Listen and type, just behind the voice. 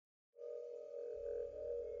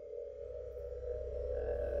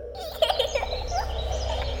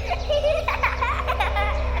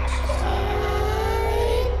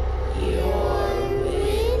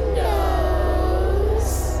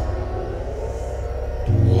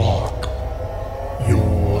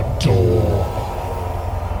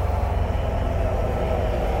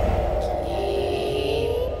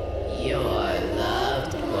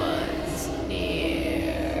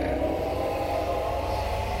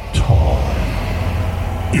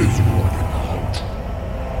is running out.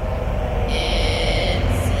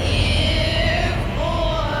 It's here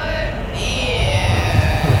for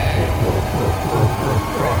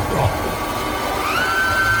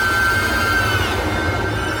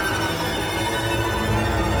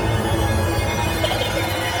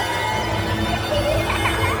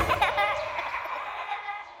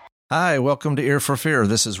Hi, welcome to Ear for Fear.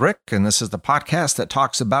 This is Rick, and this is the podcast that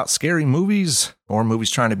talks about scary movies or movies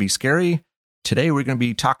trying to be scary. Today, we're going to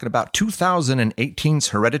be talking about 2018's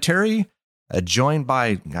Hereditary, joined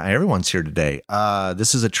by everyone's here today.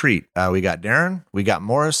 This is a treat. We got Darren, we got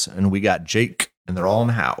Morris, and we got Jake, and they're all in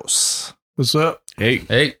the house. What's up? Hey,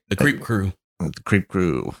 the Creep Crew. The Creep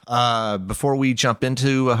Crew. Before we jump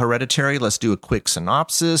into Hereditary, let's do a quick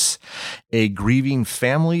synopsis. A grieving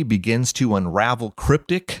family begins to unravel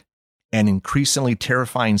cryptic and increasingly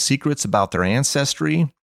terrifying secrets about their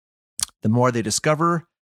ancestry. The more they discover,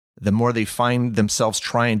 the more they find themselves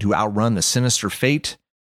trying to outrun the sinister fate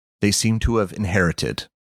they seem to have inherited.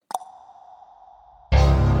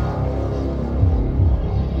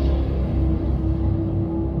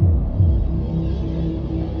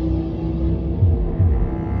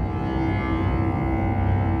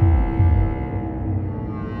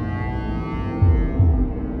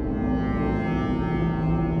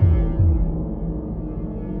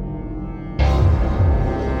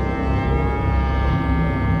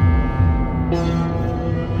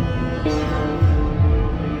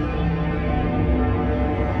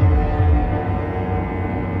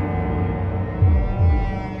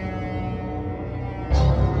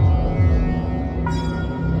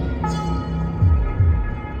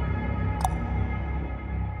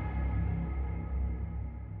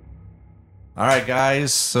 All right,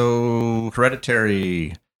 guys. So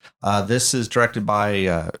Hereditary. This is directed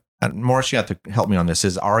by Morris. You have to help me on this.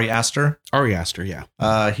 Is Ari Aster? Ari Aster,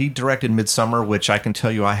 yeah. He directed Midsommar, which I can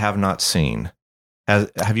tell you I have not seen.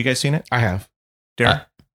 Have you guys seen it? I have. Darren?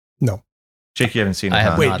 No. Jake, you haven't seen it? I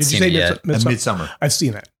have huh? Wait, not did you seen say it yet. Midsommar. I've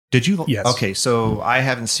seen it. Did you? Yes. Okay, so I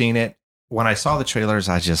haven't seen it. When I saw the trailers,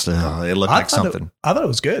 I just it looked like something. I thought it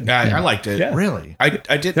was good. I liked it. Yeah. Really? I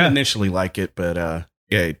didn't initially like it, but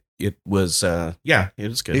yeah, it was it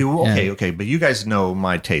was good. Okay. But you guys know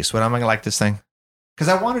my taste. Would I like this thing? Because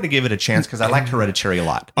I wanted to give it a chance because I liked Hereditary a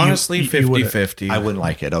lot. Honestly, you wouldn't. 50-50. I wouldn't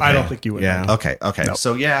like it. Okay. I don't think you would. Yeah. Okay. No.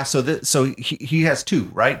 So yeah. So he has two,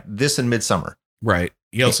 right? This and Midsommar. Right.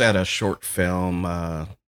 He also had a short film. I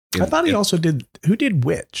thought he also did. Who did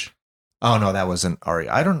Witch? Oh no, that wasn't Ari.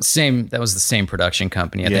 I don't. That was the same production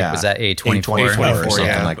company. I think it was at A24 or something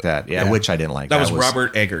yeah. like that. Yeah, Yeah. which I didn't like. That was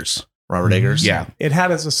Robert Eggers. Robert Eggers. Yeah. It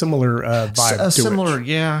had a similar vibe. to Similar. Witch.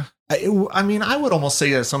 Yeah. I mean, I would almost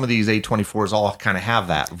say that some of these A24s all kind of have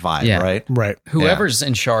that vibe, Yeah. right? Right. Whoever's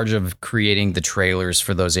in charge of creating the trailers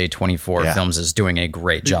for those A24 films is doing a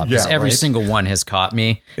great job. Because Yeah, every right? single one has caught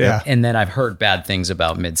me. Yeah. And then I've heard bad things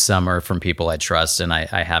about Midsommar from people I trust, and I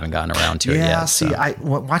haven't gotten around to it yet. Yeah. See, so.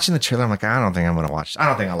 watching the trailer, I'm like, I don't think I'm going to watch. I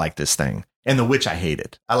don't think I like this thing. And The Witch, I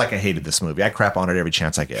hated. I hated this movie. I crap on it every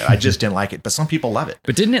chance I get. I just didn't like it. But some people love it.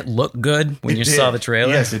 But didn't it look good when you It saw did. the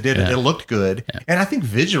trailer? Yes, it did. Yeah. It looked good. Yeah. And I think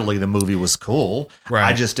visually the movie was cool. Right.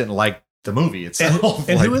 I just didn't like the movie itself.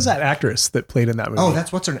 And who was that actress that played in that movie? Oh,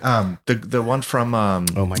 that's what's her the one from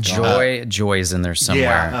Oh my god. Joy's in there somewhere.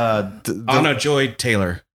 Yeah, Anna Joy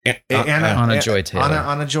Taylor. Anna Joy Taylor.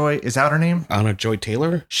 Anna Joy, is that her name? Anna Joy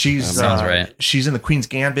Taylor? She's Sounds right. She's in the Queen's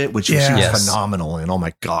Gambit, which Yeah. she was Yes. phenomenal. And oh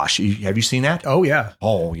my gosh, have you seen that? Oh yeah.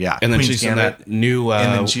 Oh yeah, And then Queen's she's in Gambit. that new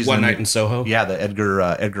And then she's One in Night the- in Soho. Yeah, the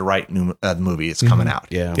Edgar Wright new movie. It's coming out.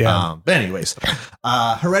 Yeah. Yeah. But anyways,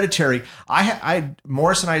 Hereditary.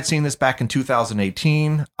 Morris and I had seen this back in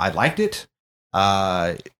 2018. I liked it,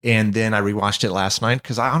 and then I rewatched it last night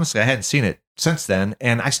because I hadn't seen it since then,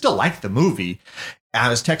 and I still like the movie. I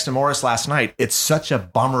was texting Morris last night. It's such a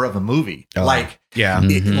bummer of a movie. Oh, yeah.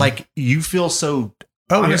 Like you feel so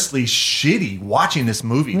honestly shitty watching this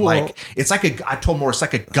movie. Well- like it's like I told Morris,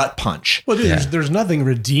 like a gut punch. Well, there's nothing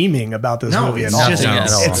redeeming about this movie it's at all. just Nothing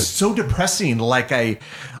at all. it's so depressing. Like I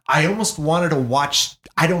almost wanted to watch,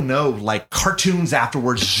 I don't know, like cartoons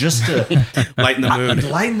afterwards just to Lighten the mood.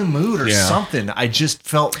 lighten the mood or Yeah. something. I just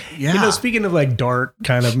felt, yeah. You know, speaking of like dark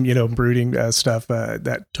kind of, brooding stuff,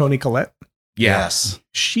 that Toni Collette, Yes.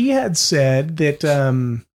 she had said that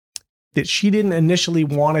that she didn't initially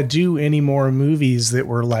want to do any more movies that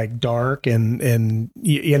were like dark and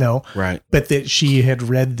Right. but that she had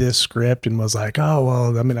read this script and was like, oh,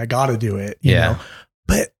 well, I mean, I got to do it, you know,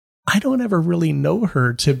 but I don't ever really know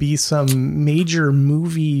her to be some major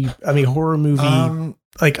horror movie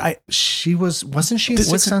wasn't she in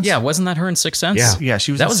Sixth Sense? Yeah, wasn't that her in Sixth Sense? Yeah. Yeah,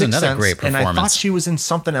 she was That in was Sixth another Sense, great and I thought performance. she was in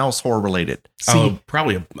something else horror related.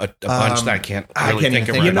 Probably a bunch that I can't really even think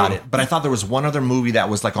of think right about now. it, but I thought there was one other movie that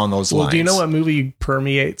was like on those lines. Well, do you know what movie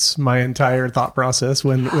permeates my entire thought process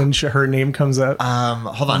when her name comes up?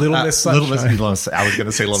 Hold on, Little Miss Sunshine. I was going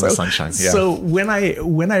to say Little Miss Sunshine. Yeah. So when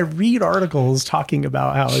I read articles talking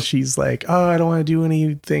about how she's like, oh, I don't want to do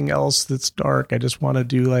anything else that's dark. I just want to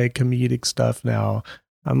do like comedic stuff now.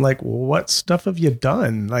 I'm like, well, what stuff have you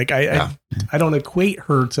done? Like, I don't equate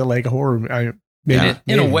her to like horror.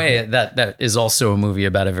 In a way, that is also a movie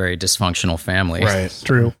about a very dysfunctional family. Right.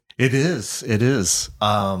 True. It is.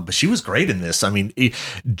 But she was great in this. I mean,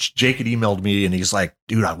 Jake had emailed me and he's like,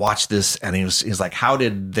 dude, I watched this. And he's like, how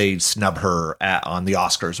did they snub her on the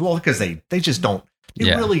Oscars? Well, because they just don't,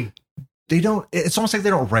 it's almost like they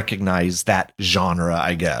don't recognize that genre,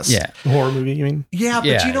 I guess. Yeah. Horror movie, you mean? Yeah. But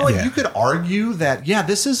Yeah, you know what? yeah. You could argue that,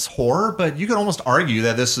 this is horror, but you could almost argue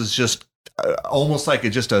that this is just almost like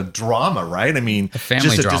just a drama, right? I mean, A family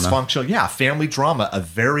just a drama. dysfunctional, family drama, a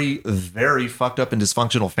very, very fucked up and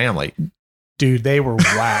dysfunctional family. Dude, they were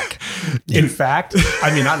whack. In fact,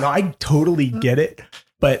 I mean, I totally get it,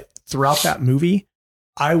 but throughout that movie,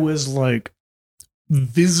 I was like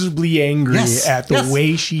visibly angry at the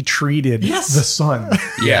way she treated the son.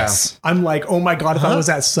 Yes. I'm like, oh my God, if I was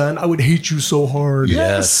that son, I would hate you so hard.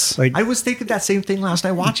 Yes. Like, I was thinking that same thing last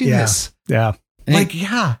night watching this. yeah. Like, she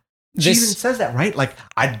This- even says that, right? Like,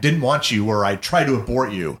 I didn't want you, or I tried to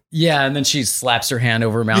abort you. Yeah, and then she slaps her hand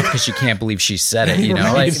over her mouth because she can't believe she said it. You know,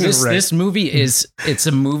 Right, like this right. this movie it's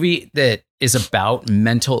a movie that is about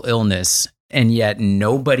mental illness, and yet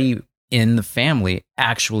nobody in the family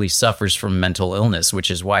actually suffers from mental illness, which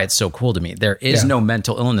is why it's so cool to me. There is no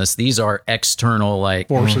mental illness. These are external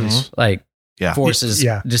Forces. forces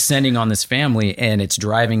Yeah. descending on this family, and it's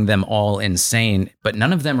driving them all insane. But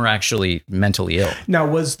none of them are actually mentally ill. Now,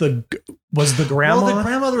 was the grandma? Well, the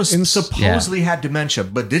grandmother was in- supposedly had dementia,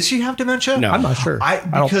 but did she have dementia? No. I'm not sure.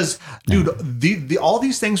 Because, dude, all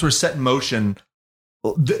these things were set in motion.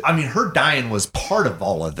 I mean, her dying was part of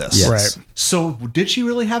all of this. Yes. Right. So did she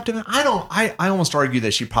really have dementia? I almost argue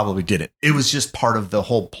that she probably didn't. It was just part of the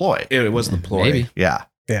whole ploy. It was the ploy. Maybe. Yeah.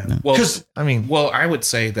 Yeah. Well, Because, I mean, well, I would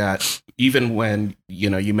say that even when,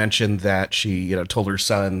 you mentioned that she, told her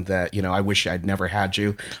son that, I wish I'd never had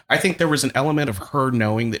you. I think there was an element of her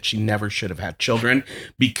knowing that she never should have had children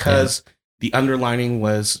because the underlining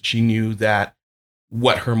was she knew that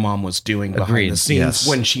what her mom was doing behind Agreed. the scenes Yes.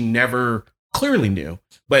 when she never clearly knew.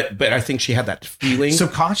 But I think she had that feeling.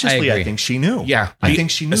 subconsciously, I I agree. think she knew. yeah. I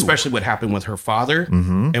think she knew. Especially what happened with her father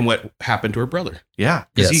Mm-hmm. and what happened to her brother. Yeah.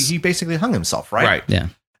 Because Yes. he basically hung himself, right? Right. Yeah.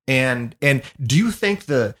 And do you think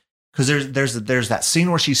because there's that scene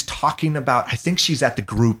where she's talking about, I think she's at the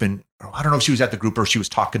group, and I don't know if she was at the group or she was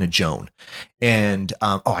talking to Joan, and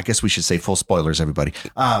I guess we should say full spoilers, everybody.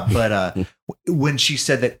 But when she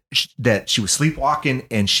said that she was sleepwalking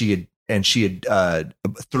and she had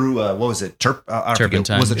threw what was it?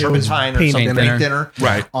 Turpentine. Was it It was turpentine or paint something? thinner. Paint thinner,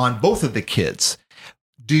 Right. on both of the kids.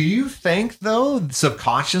 Do you think, though,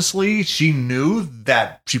 subconsciously she knew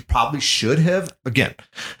that she probably should have? Again,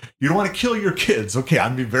 you don't want to kill your kids. Okay,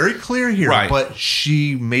 I'm being very clear here. Right. But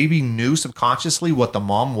she maybe knew subconsciously what the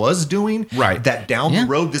mom was doing. Right. That down Yeah. the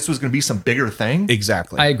road, this was going to be some bigger thing.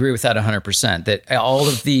 Exactly. I agree with that 100%. That all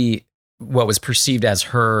of what was perceived as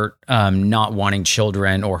her not wanting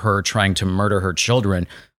children or her trying to murder her children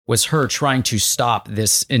was her trying to stop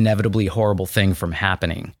this inevitably horrible thing from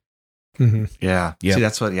happening. Mm-hmm. Yeah. Yeah. See,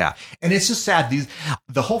 that's what, yeah. And it's just sad.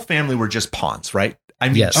 The whole family were just pawns, right? I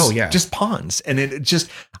mean, Yes. Oh, yeah. just pawns. And it just,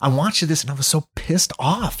 I watched this and I was so pissed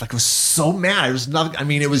off. Like, I was so mad. It was nothing. I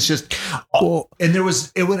mean, it was just, and there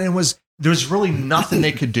was really nothing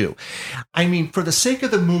they could do. I mean, for the sake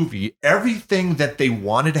of the movie, everything that they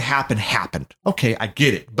wanted to happen happened. Okay, I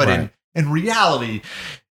get it. But Right. in reality,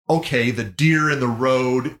 okay, the deer in the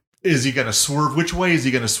road, is he going to swerve? Which way is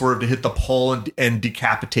he going to swerve to hit the pole and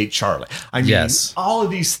decapitate Charlie? I mean, Yes. all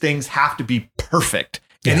of these things have to be perfect.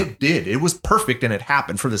 And it did. It was perfect and it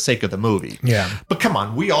happened for the sake of the movie. Yeah. But come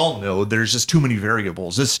on, we all know there's just too many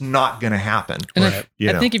variables. It's not going to happen. And You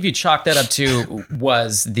I know. think if you chalk that up to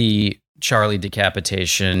was the Charlie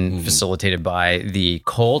decapitation facilitated by the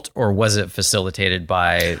cult or was it facilitated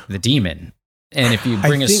by the demon? And if you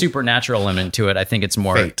bring a think- supernatural element to it, I think it's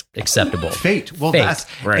more Fate. acceptable. Fate. Well, Fate. that's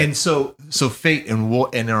Right. And so Fate, and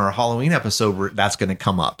in our Halloween episode, that's going to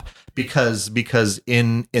come up because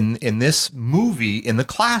in this movie, in the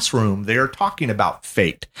classroom, they are talking about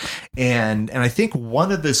fate, and I think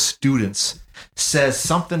one of the students says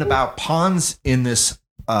something about pawns in this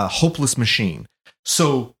hopeless machine.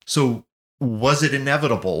 So was it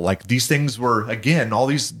inevitable? Like these things were, again, all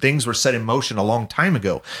these things were set in motion a long time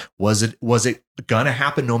ago. Was it gonna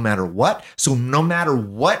happen no matter what? So no matter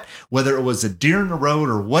what, whether it was a deer in the road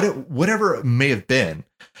or whatever it may have been,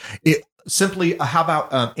 it simply, how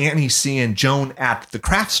about Annie seeing Joan at the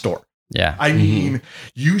craft store? Yeah. I mean,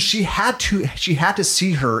 she had to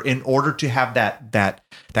see her in order to have that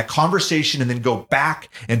conversation and then go back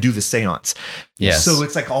and do the seance. Yes. So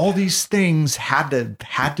it's like all these things had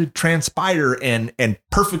to transpire and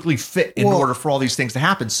perfectly fit in order for all these things to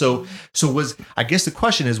happen. So I guess the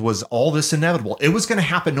question is, was all this inevitable? It was going to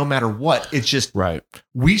happen no matter what. It's just, Right.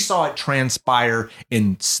 we saw it transpire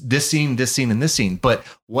in this scene, and this scene. But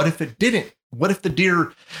what if it didn't? What if the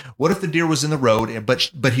deer was in the road,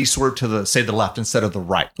 but he swerved to the left instead of the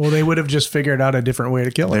right? Well, they would have just figured out a different way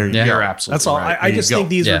to kill him. Yeah. You're absolutely That's all. right. I just think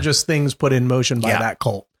these Yeah. are just things put in motion by Yeah. that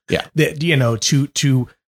cult. Yeah. That,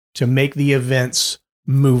 to make the events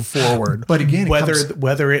move forward. But again,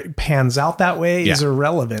 whether it pans out that way is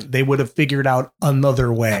irrelevant. They would have figured out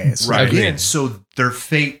another way. So- Right. Again, so their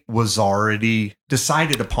fate was already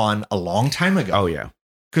decided upon a long time ago. Oh yeah.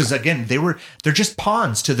 Because again, they're just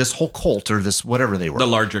pawns to this whole cult or this whatever they were. The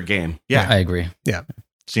larger game. Yeah. I agree.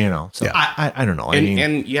 So I don't know. I And, mean,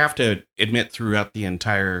 and you have to admit throughout the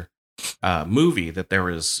entire movie that there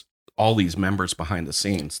was all these members behind the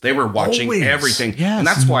scenes. They were watching Always. everything. Yes. And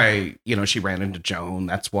that's why, she ran into Joan.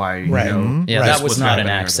 That's why, Right. Mhm. Yeah, Right. that This was was not an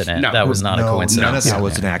happening. accident. No. That was not a coincidence. None of that Yeah.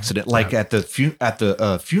 was an accident. Like at the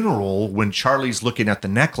funeral, when Charlie's looking at the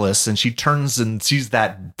necklace and she turns and sees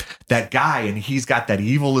that guy, and he's got that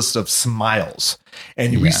evilest of smiles,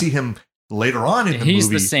 and we Yeah. see him later on in the He's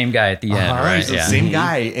movie. the same guy at the end, Uh-huh, right? he's the Yeah. same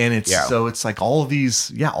guy, and it's Yeah. so it's like all these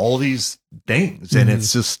things, and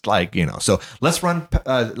it's just like So let's run.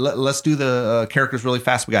 Let's do the characters really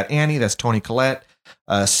fast. We got Annie, that's Toni Collette.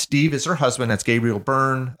 Steve is her husband, that's Gabriel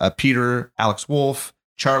Byrne. Peter, Alex Wolff.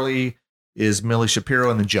 Charlie is Millie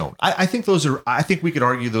Shapiro, and then Joan. I think those are. I think we could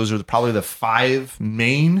argue those are probably the 5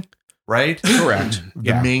 main. Right, Correct.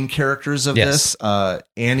 The main characters of Yes. this.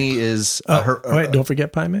 Annie is wait, don't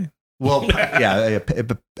forget Pai Mei. Well, yeah.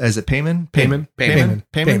 Is it Payman? Payman.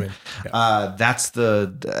 That's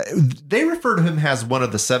they refer to him as one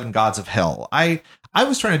of the 7 gods of hell. I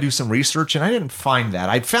was trying to do some research and I didn't find that.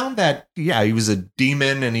 I found that, he was a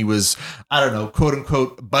demon and he was, I don't know, quote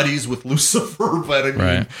unquote, buddies with Lucifer. But I mean,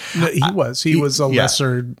 Right. No, he was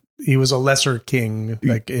a lesser king,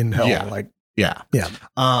 like in hell. Yeah. Like, yeah. Yeah.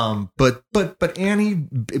 But Annie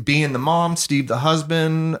being the mom, Steve the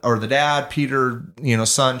husband or the dad, Peter,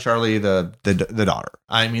 son, Charlie the daughter.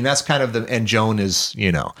 I mean, that's kind of and Joan is,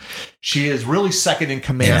 she is really second in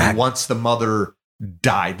command once the mother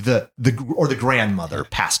died, the grandmother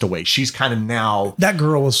passed away. She's kind of now that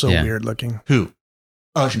girl was so Yeah. weird looking. who?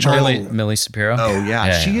 Millie Shapiro. Oh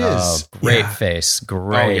yeah, she is. Oh, great Yeah. face.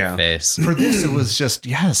 Great yeah. face. For this, it was just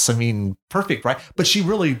perfect, right? But she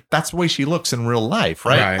really, that's the way she looks in real life,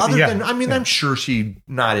 right? Right. Other Yeah. than, I'm sure she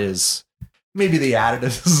not as, maybe they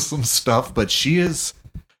added some stuff, but she's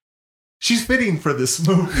fitting for this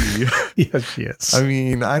movie. Yes, she is. I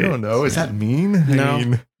mean, I don't know. Is that mean? No. I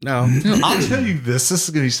mean, No. I'll tell you this. This is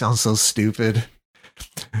going to sound so stupid.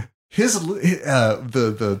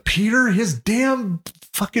 The Peter, his damn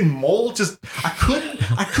fucking mole, just I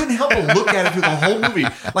couldn't help but look at it through the whole movie.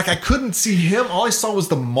 Like I couldn't see him. All I saw was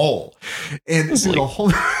the mole, and through the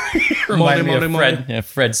whole. Remind me of Mole.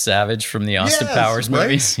 Fred Savage from the Austin Yes, Powers right?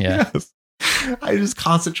 movies. Yeah. Yes. I just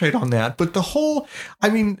concentrate on that, but the whole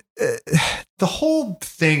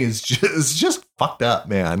thing is just fucked up,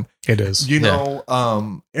 man. It is.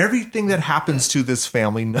 Everything that happens to this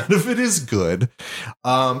family, none of it is good.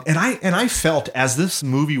 And I felt as this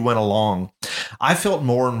movie went along, I felt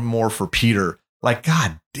more and more for Peter. Like,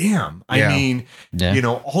 God damn. I mean,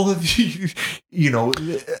 all of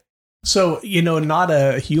So, not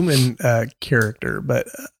a human character, but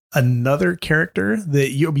another character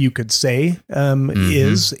that you could say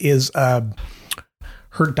is her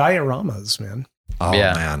dioramas, man. oh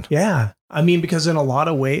Yeah. man. Yeah. I mean, because in a lot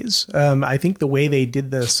of ways, I think the way they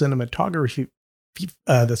did the cinematography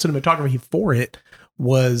for it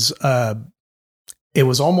was, it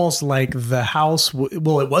was almost like the house. It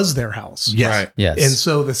was their house. Yes. Right. Yes. And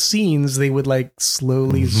so the scenes, they would like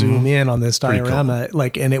slowly zoom in on this Pretty diorama,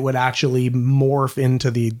 and it would actually morph into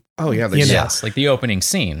the, Oh yeah. Yes, like the opening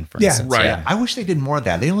scene, for Yeah. instance. Right. Yeah. I wish they did more of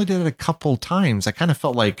that. They only did it a couple times. I kind of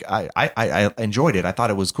felt like I enjoyed it. I thought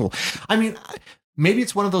it was cool. I mean, maybe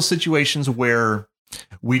it's one of those situations where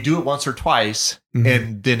we do it once or twice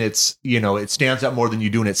and then it's, it stands out more than you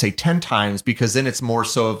doing it, say 10 times, because then it's more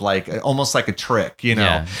so of like almost like a trick,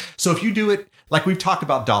 Yeah. So if you do it, like we've talked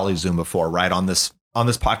about Dolly Zoom before, right? On this on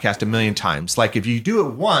this podcast a million times. Like if you do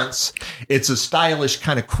it once, it's a stylish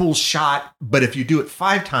kind of cool shot. But if you do it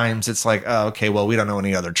 5 times, it's like, oh, okay, well, we don't know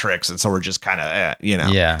any other tricks. And so we're just kind of,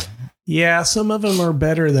 Yeah. Yeah, some of them are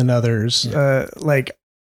better than others. Like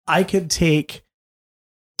I could take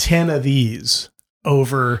 10 of these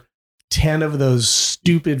over 10 of those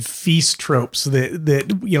stupid feast tropes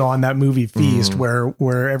that you know, on that movie Feast,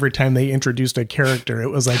 where every time they introduced a character, it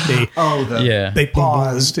was like they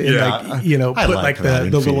paused and like, you know, I put like like that the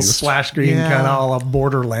in little Feast. splash screen kind of all of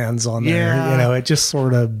Borderlands on there. Yeah. You know, it just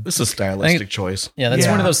sort of This is a stylistic choice. Yeah, that's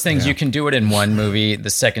Yeah. one of those things Yeah. you can do it in one movie. The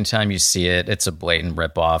second time you see it, it's a blatant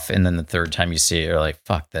ripoff. And then the third time you see it, you're like,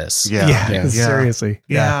 fuck this. Yeah. seriously.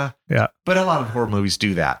 Yeah. Yeah. But a lot of horror movies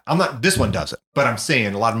do that. This one doesn't, but I'm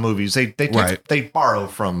saying a lot of movies, they borrow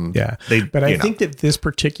from, Yeah. But I think that this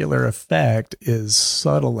particular effect is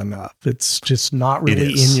subtle enough. It's just not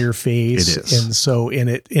really is. in your face. It is. And so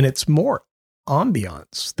it's more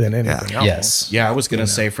ambiance than anything else. Yes. Yeah, I was going to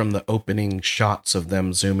say from the opening shots of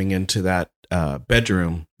them zooming into that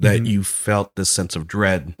bedroom that you felt this sense of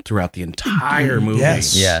dread throughout the entire movie.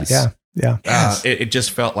 Yes. Yes. Yeah. Yeah. It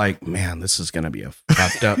just felt like, man, this is going to be a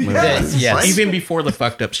fucked up movie. Yes. Even before the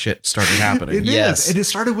fucked up shit started happening. It Yes. is. And it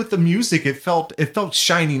started with the music. It felt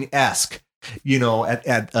Shining-esque, you know, at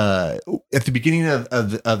the beginning of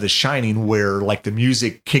the Shining, where like the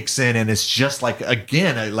music kicks in and it's just like,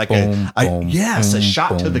 again, a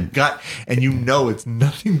shot to the gut, and you know it's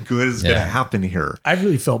nothing good is going to happen here. I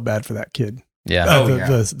really felt bad for that kid. Yeah.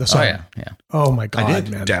 The son. Oh, yeah. Yeah. Oh my God, I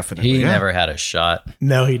did, man. Definitely. He never had a shot.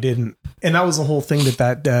 No, he didn't. And that was the whole thing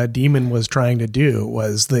that demon was trying to do,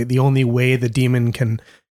 was the only way the demon can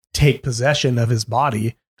take possession of his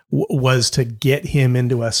body was to get him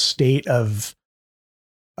into a state of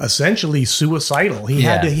essentially suicidal. He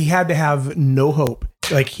had to have no hope.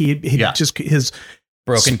 Like he just his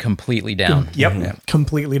Broken completely down. Yep, Yeah.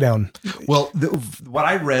 completely down. Well, what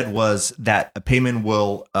I read was that a Payman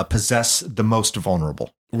will possess the most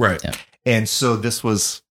vulnerable. Right. Yeah. And so this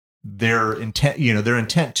was their intent,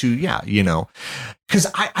 to, because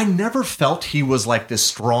I never felt he was like this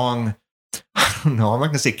strong, I don't know, I'm not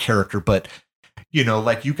going to say character, but,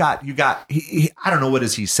 like you got, I don't know, what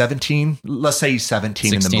is he, 17? Let's say he's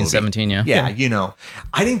 17 in the 16, movie. 17, yeah. Yeah,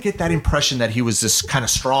 I didn't get that impression that he was this kind of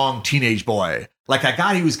strong teenage boy. Like I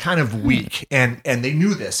got he was kind of weak, and they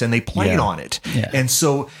knew this and they played on it. Yeah. And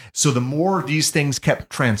so the more these things kept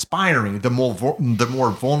transpiring, the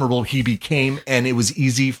more vulnerable he became, and it was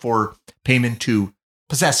easy for Payman to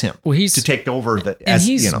possess him. Well, he's to take over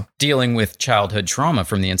he's dealing with childhood trauma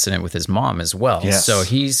from the incident with his mom as well. Yes. So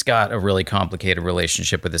he's got a really complicated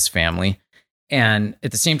relationship with his family. And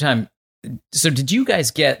at the same time, so did you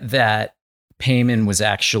guys get that Payman was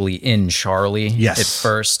actually in Charlie Yes. at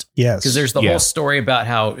first? Yes. Because there's the whole story about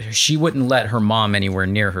how she wouldn't let her mom anywhere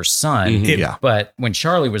near her son. Yeah. But when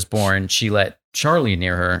Charlie was born, she let Charlie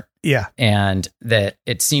near her. Yeah. And that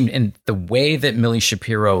it seemed, in the way that Millie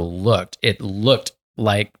Shapiro looked, it looked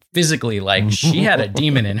like physically like she had a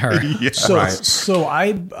demon in her. Yeah. So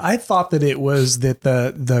I thought that it was that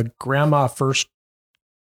the grandma first,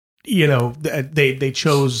 they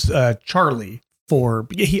chose Charlie for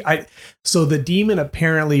so the demon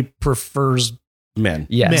apparently prefers Men.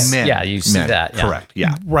 Yes. Men. Yeah, you see Men. that. Yeah. Correct.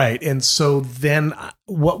 Yeah. right. And so then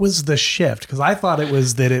what was the shift? Because I thought it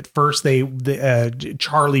was that at first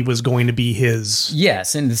Charlie was going to be his.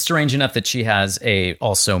 Yes, and it's strange enough that she has a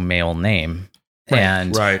also male name.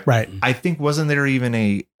 And Right. I think wasn't there even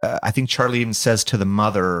I think Charlie even says to the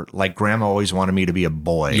mother, like, grandma always wanted me to be a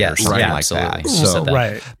boy or something like absolutely. that. She said So, that.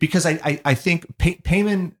 Right. because I think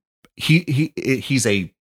Payman, he's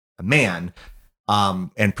a man,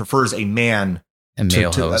 and prefers a man a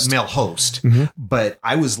male to host. a male host. Mhm. But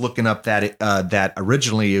I was looking up that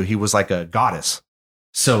originally he was like a goddess.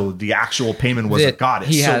 So the actual Payman was a That goddess.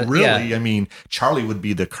 he So had- really, yeah. I mean, Charlie would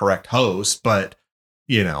be the correct host, but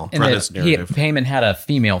And Right, that this narrative. Payman had a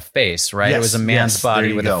female face, right? Yes, it was a man's yes, there body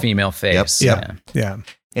you with go. a female face. Yep. Yeah.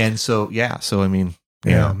 and so I mean,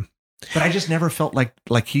 Yeah. But I just never felt like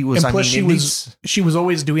he was. And plus, I mean, she was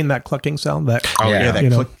always doing that clucking sound. That Oh Yeah. yeah, that You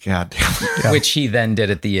know. click. God. Yeah. Which he then did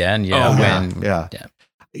at the end. Oh, when yeah. yeah.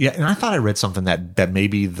 Yeah, and I thought I read something that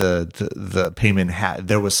maybe the Payman had,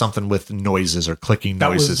 there was something with noises or clicking that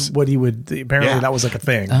noises. was what he would. Apparently, Yeah. that was like a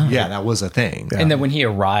thing. Oh. Yeah, that was a thing. Yeah. And then when he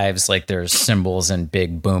arrives, like there's cymbals and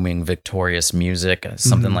big booming victorious music,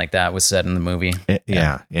 something Mhm. like that was said in the movie.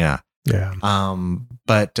 Yeah. Yeah.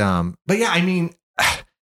 But yeah, I mean,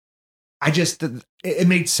 I just it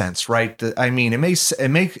made sense, right? I mean, it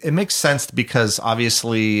makes sense because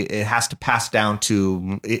obviously it has to pass down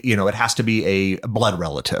to, it has to be a blood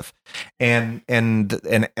relative, and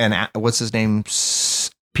what's his name?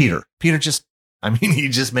 Peter. Peter just, I mean, he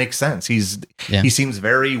just makes sense. He seems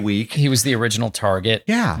very weak. He was the original target.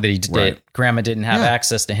 Yeah, that he did. Right. Grandma didn't have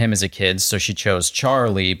access to him as a kid, so she chose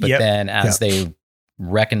Charlie. But then, as they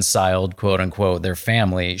reconciled, quote unquote, their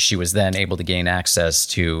family, she was then able to gain access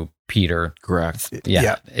to Peter. Correct.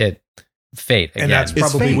 Fate again. And that's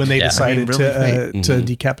probably fate. when they decided really to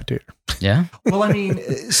decapitate her. Yeah. Well, I mean,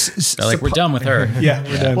 They're like, we're done with her. Yeah,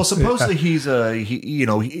 we're done. well, supposedly he's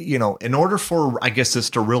in order for, I guess, this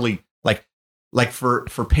to really like for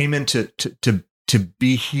Paimon to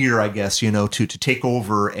be here, I guess, to take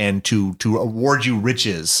over and to award you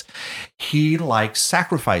riches, he likes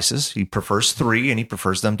sacrifices. He prefers 3, and he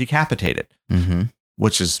prefers them decapitated. Mm-hmm.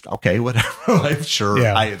 Which is okay, whatever. I'm sure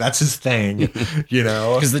that's his thing,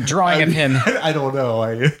 Because the drawing of him, I don't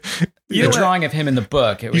know. the drawing of him in the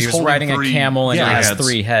book, he was riding a camel and he has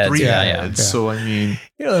 3 heads. 3 Yeah. heads. So I mean,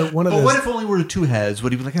 what if only were 2 heads?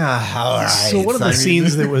 Would he be like, all right? So one of the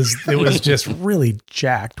scenes that was just really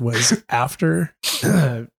jacked was after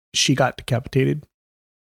she got decapitated.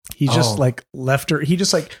 He just left her. He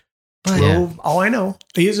just drove. All I know,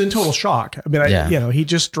 he is in total shock. I mean, he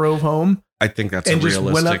just drove home. I think that's and a just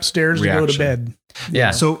realistic went upstairs reaction. to go to bed. Yeah.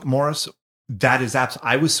 So Morris, that is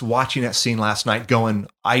I was watching that scene last night, going,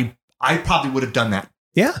 I probably would have done that.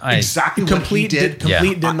 Yeah, exactly what he did.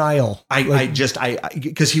 Complete denial.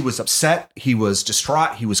 Because he was upset, he was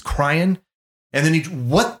distraught, he was crying, and then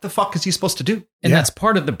what the fuck is he supposed to do? And that's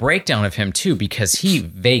part of the breakdown of him too, because he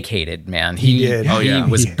vacated, man. He did. He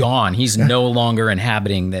was gone. He's no longer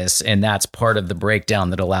inhabiting this, and that's part of the breakdown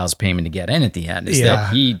that allows Paimon to get in at the end. Is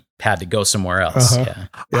that he had to go somewhere else. Uh-huh.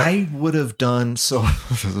 I would have done so.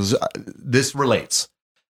 This relates.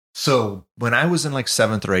 So when I was in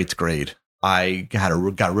 7th or 8th grade, I got a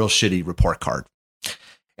real shitty report card,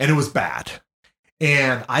 and it was bad.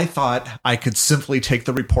 And I thought I could simply take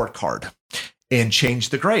the report card and change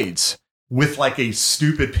the grades with a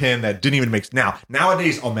stupid pen that didn't even make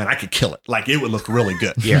nowadays. Oh man, I could kill it. It would look really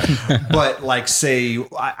good. But say,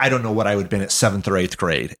 I don't know what I would have been at 7th or 8th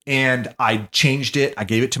grade. And I changed it. I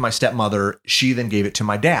gave it to my stepmother. She then gave it to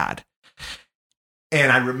my dad.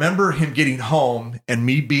 And I remember him getting home and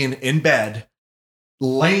me being in bed,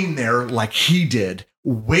 laying there like he did,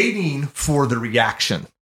 waiting for the reaction.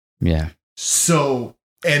 Yeah. So,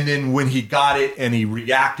 and then when he got it and he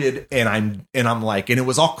reacted, and I'm and it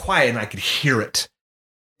was all quiet and I could hear it.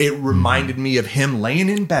 It reminded me of him laying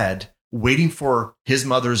in bed waiting for his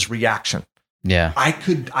mother's reaction. Yeah. I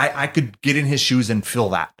could get in his shoes and feel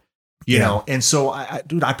that, you know? And so I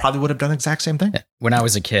probably would have done the exact same thing. When I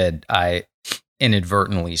was a kid, I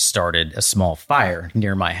inadvertently started a small fire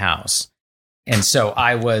near my house. And so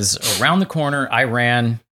I was around the corner. I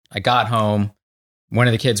ran, I got home. One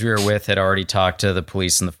of the kids we were with had already talked to the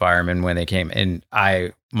police and the firemen when they came. And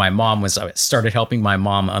I started helping my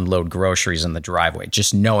mom unload groceries in the driveway,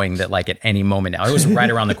 just knowing that at any moment now, it was right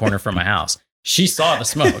around the corner from my house. She saw the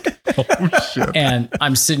smoke. And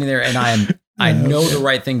I'm sitting there and I know the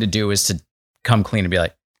right thing to do is to come clean and be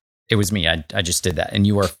like, it was me. I just did that. And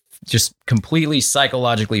you are just completely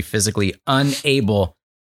psychologically, physically unable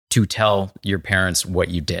to tell your parents what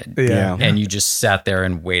you did. Yeah. And you just sat there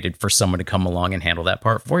and waited for someone to come along and handle that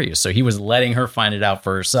part for you. So he was letting her find it out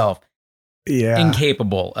for herself. Yeah.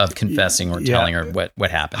 Incapable of confessing or telling her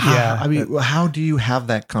what happened. Yeah. I mean, how do you have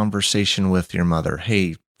that conversation with your mother?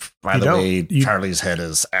 Hey, by the way, Charlie's head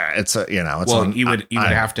is, it's a, it's well, on, you would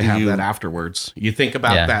have to have that afterwards. You think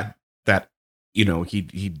about that, he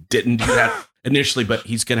didn't do that initially, but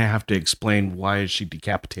he's going to have to explain why is she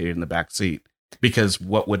decapitated in the back seat. Because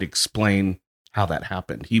what would explain how that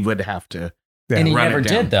happened? He would have to, and he never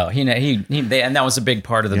did though. And that was a big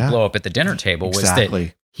part of the blow up at the dinner table was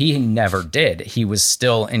that he never did. He was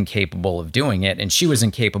still incapable of doing it, and she was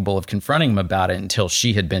incapable of confronting him about it until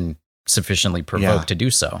she had been sufficiently provoked to do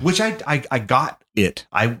so. Which I got it.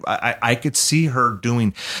 I could see her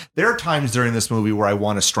doing. There are times during this movie where I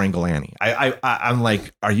want to strangle Annie. I'm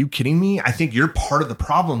like, are you kidding me? I think you're part of the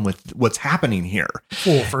problem with what's happening here.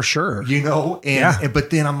 Well, for sure. But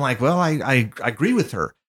then I'm like, well, I agree with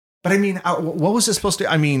her. But I mean, what was it supposed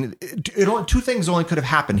to? I mean, two things only could have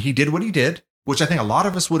happened. He did what he did, which I think a lot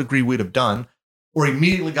of us would agree we'd have done, or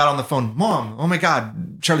immediately got on the phone. Mom, oh my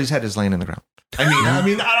God, Charlie's head is laying in the ground. I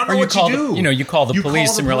mean, I don't know what you do. You call the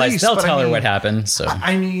police and realize they'll tell her what happened. So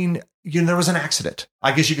I mean, there was an accident.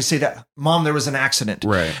 I guess you could say that, Mom, there was an accident.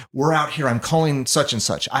 Right. We're out here. I'm calling such and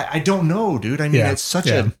such. I don't know, dude. I mean, it's such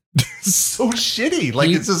a so shitty. Like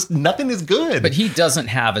it's just nothing is good. But he doesn't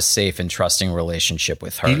have a safe and trusting relationship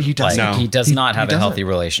with her. He doesn't. Like, No. he does not have he a healthy doesn't.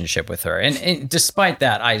 relationship with her. And despite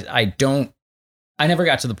that, I never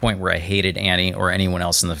got to the point where I hated Annie or anyone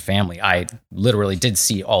else in the family. I literally did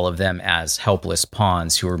see all of them as helpless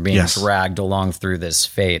pawns who were being Yes. dragged along through this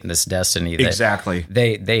fate and this destiny. That Exactly.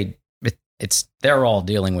 they're all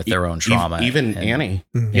dealing with their own trauma. Even And- Annie,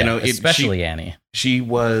 Mhm. you know, especially Annie. she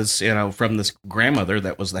was, from this grandmother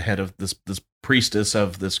that was the head of this priestess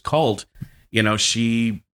of this cult.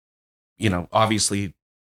 She, obviously,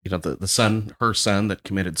 her son that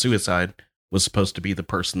committed suicide was supposed to be the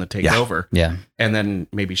person to take Yeah. over. Yeah, And then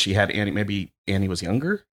maybe she had Annie. Maybe Annie was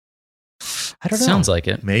younger, I don't know. sounds like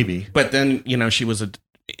it. Maybe. but then she was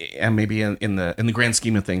and maybe in the grand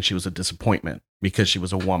scheme of things, she was a disappointment because she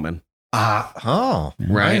was a woman. I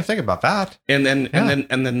Right. didn't think about that. And then Yeah.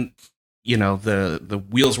 and then the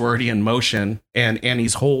wheels were already in motion, and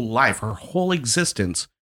Annie's whole life, her whole existence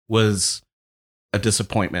was a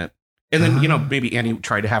disappointment. And then maybe Annie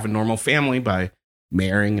tried to have a normal family by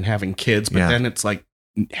marrying and having kids, but Yeah. then it's like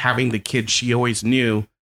having the kids she always knew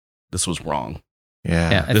this was wrong.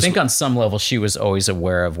 Yeah, I This- think on some level she was always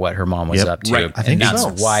aware of what her mom was Yep, up to. right. I think and that's so.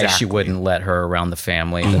 why she Exactly. wouldn't let her around the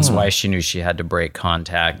family. That's why she knew she had to break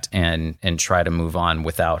contact and try to move on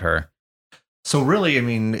without her. So really, I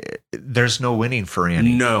mean, there's no winning for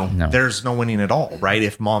Annie. No. No. There's no winning at all, right?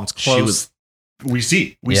 If Mom's close, She was- we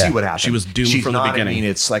see Yeah. what happened. She was doomed She's from the not, beginning. I mean,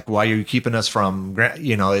 it's like, why are you keeping us from?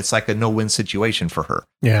 It's like a no-win situation for her.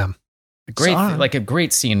 Yeah. A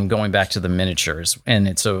great scene going back to the miniatures. And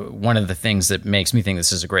it's one of the things that makes me think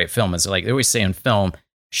this is a great film is like they always say in film,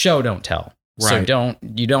 show, don't tell. So Right.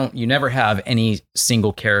 you never have any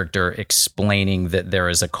single character explaining that there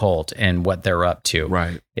is a cult and what they're up to.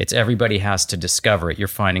 Right. It's everybody has to discover it. You're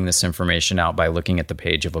finding this information out by looking at the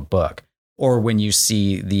page of a book. Or when you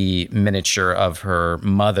see the miniature of her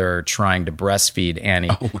mother trying to breastfeed Annie.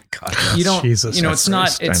 Oh my God. You don't, Jesus it's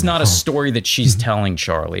not Christ. a story that she's telling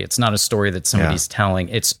Charlie. It's not a story that somebody's telling.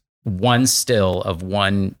 It's one still of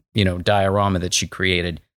one, diorama that she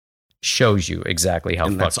created shows you exactly how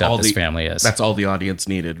And that's fucked all up this the- family is. That's all the audience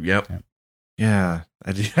needed. Yep. Yeah,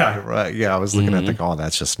 right. Yeah, I was looking at Mhm. thinking,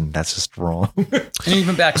 that's just wrong. And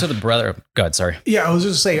even back to the brother. God, sorry. Yeah, I was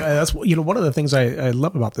just saying that's one of the things I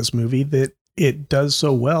love about this movie that it does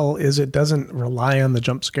so well is it doesn't rely on the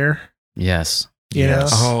jump scare. Yes. You know?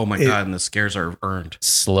 Oh my It- God. And the scares are earned.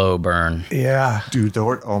 Slow burn. Yeah, Dude, there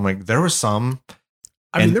were some.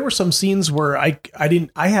 I mean And- there were some scenes where I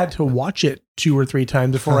had to watch it 2 or 3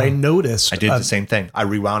 times before I noticed. I did the same thing. I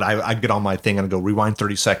rewound. I'd get on my thing and I'd go rewind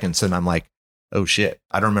 30 seconds, and I'm like, oh shit,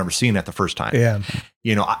 I don't remember seeing that the first time. Yeah,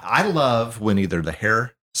 I love when either the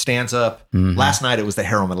hair stands up. Mhm. Last night it was the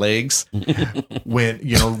hair on my legs. When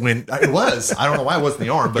it was, I don't know why it wasn't the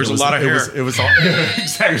arm, but There's it was, a lot of it hair. Was, it was all,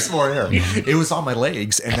 exactly, it's more hair. It was on my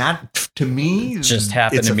legs, and that to me Just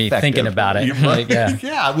happened it's to me effective. thinking about it. You- Like, yeah.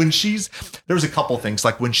 yeah. When there was a couple things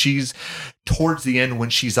like when she's towards the end when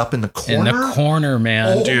she's up in the In corner. the corner,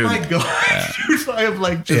 man. Oh dude. my god! Dude, I am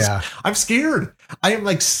like I'm scared. I am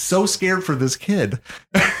like so scared for this kid.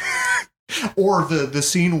 Or the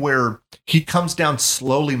scene where he comes down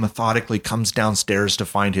slowly, methodically, comes downstairs to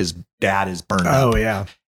find his dad is burned up oh yeah,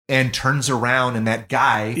 and turns around, and that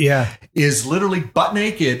guy yeah. is literally butt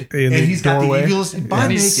naked, In and the he's got the doorway. evilest butt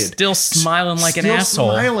And he's naked. still smiling like an Still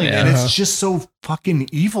asshole. smiling, Yeah. and it's just so fucking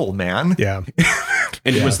evil, man. Yeah.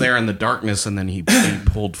 And he was there in the darkness, and then he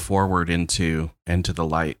pulled forward into the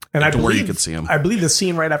light, And I to where you believe- could see him. I believe the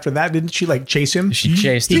scene right after that, didn't she like chase him? She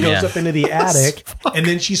chased He him. goes Yeah. up into the attic, and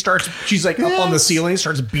then she's like up on the Yes. ceiling,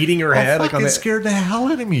 starts beating her I'm head like on fucking the. scared the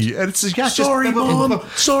hell out of me. And it's just, yeah, it's just- Sorry, mom.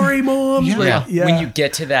 Sorry, mom. Yeah. Yeah. Yeah. When you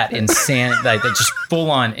get to that insanity, like that just full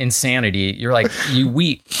on insanity, you're like, you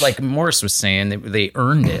weep. Like Morris was saying, they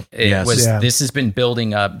earned it. Yes. Yeah. This has been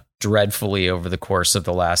building up dreadfully over the course of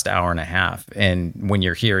the last hour and a half. And when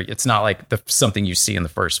you're here, it's not like something you see in the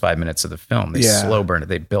first 5 minutes of the film. They Yeah. slow burn it.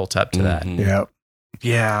 They built up to that. Mhm. Yeah.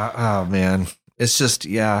 Yeah. Oh man. It's just,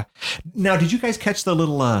 yeah. Now, did you guys catch the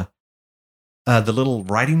little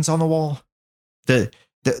writings on the wall? The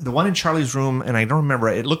one in Charlie's room, and I don't remember.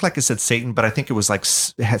 It looked like it said Satan, but I think it was like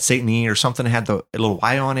it had Satan-y or something. It had a little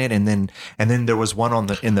Y on it, and then there was one on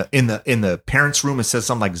in the parents' room. It says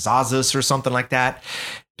something like Zazas or something like that.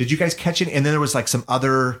 Did you guys catch it? And then there was like some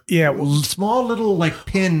other small little like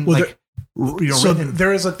pin Well, so written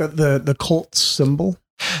there is like the cult symbol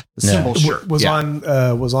symbol. Yeah. Sure. was Yeah. on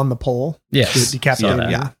the pole. Yes. The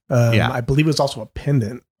decapitated. Yeah. one. Yeah. I believe it was also a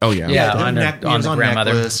pendant Oh yeah. Yeah, the on it the was on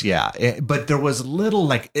grandmother. necklace, but there was little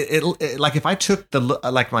like like if I took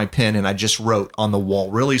like my pen and I just wrote on the wall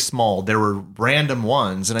really small, there were random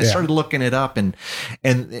ones, and I started looking it up, and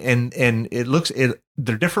it looks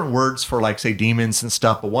they're different words for like say demons and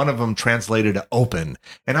stuff, but one of them translated to open,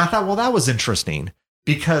 and I thought, well, that was interesting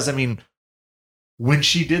because I mean, when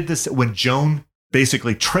she did this, when Joan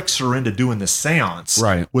basically tricks her into doing the seance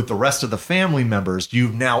Right. with the rest of the family members,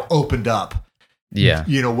 you've now opened up. Yeah.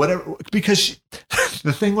 You know, whatever, because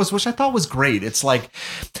the thing was, which I thought was great. It's like,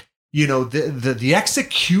 you know, the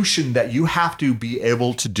execution that you have to be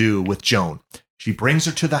able to do with Joan. She brings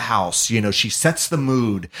her to the house, you know, she sets the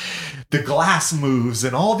mood, the glass moves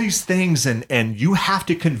and all these things. And you have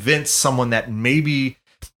to convince someone that maybe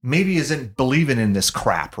isn't believing in this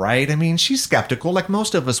crap, right? I mean, she's skeptical like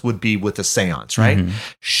most of us would be with a seance, right? Mhm.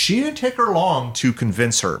 She didn't take her long to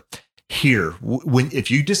convince her. Here,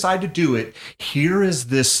 if you decide to do it, here is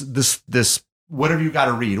this whatever you got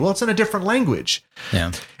to read. Well, it's in a different language.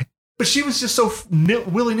 Yeah. But she was just so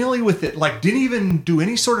willy-nilly with it, like didn't even do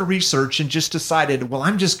any sort of research and just decided, well,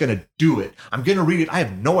 I'm just going to do it. I'm going to read it. I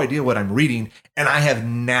have no idea what I'm reading. And I have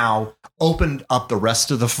now opened up the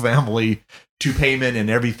rest of the family to payment and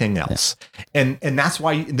everything else. And that's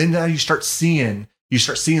why then now you start seeing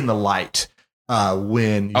the light.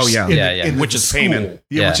 When which is payment.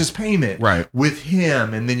 Which is payment, Right. with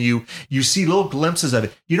him, and then you see little glimpses of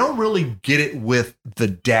it. You don't really get it with the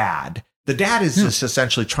dad. The dad is just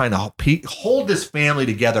essentially trying to hold this family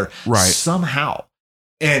together, somehow,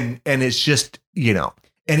 and it's just, you know,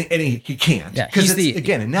 and he can't, because it's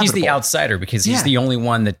again inevitable. He's the outsider because he's the only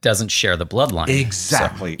one that doesn't share the bloodline.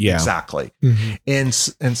 Exactly, So, exactly,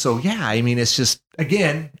 Mhm. and so I mean, it's just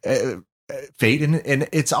again. Fate and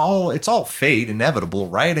it's all fate, inevitable,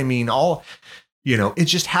 right? I mean, it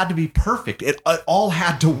just had to be perfect. It all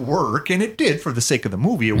had to work, and it did for the sake of the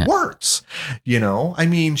movie. It works, you know. I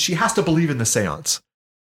mean, she has to believe in the seance.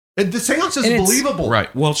 And the seance is believable,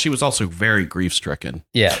 Right. Well, she was also very grief stricken.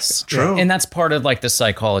 Yes. True. And that's part of like the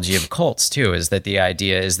psychology of cults too, is that the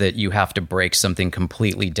idea is that you have to break something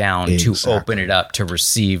completely down to open it up to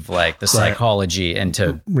receive like the psychology and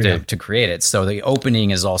to create it. So the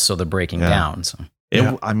opening is also the breaking down. So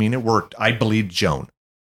I mean, it worked. I believed Joan.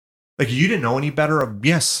 Like, you didn't know any better.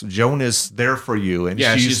 Yes, Joan is there for you, and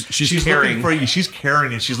she's caring for you. She's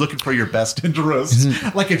caring, and she's looking for your best interests.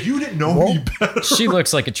 Like, if you didn't know any better, she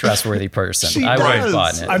looks like a trustworthy person. She I would have does.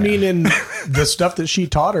 bought it. I mean, and the stuff that she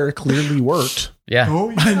taught her clearly worked. Yeah. Oh,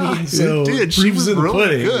 yeah, I mean, so it did. She proof's was in the really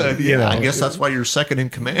pudding, good. you know. I guess that's why you're second in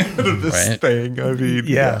command of this Right. thing. I mean,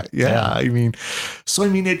 Yeah. I mean, so I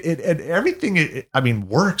mean, it everything. I mean,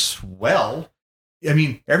 works well. I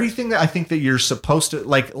mean, everything that I think that you're supposed to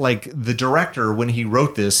like the director, when he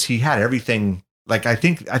wrote this, he had everything. Like, I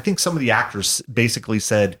think some of the actors basically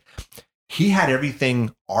said he had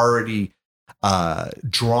everything already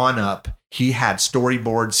drawn up. He had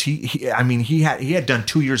storyboards. He had done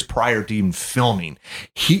 2 years prior to even filming.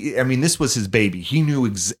 This was his baby. He knew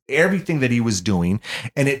everything that he was doing,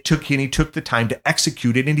 and he took the time to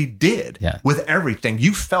execute it, and he did with everything.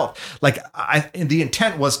 You felt like the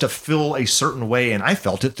intent was to feel a certain way, and I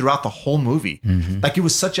felt it throughout the whole movie. Mm-hmm. Like, it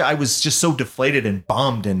was I was just so deflated and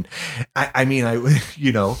bummed, and but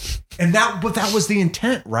that was the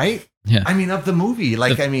intent, right? Yeah. I mean, of the movie,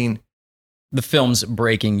 The film's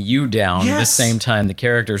breaking you down at the same time the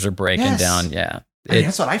characters are breaking down. Yeah.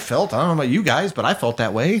 That's what I felt. I don't know about you guys, but I felt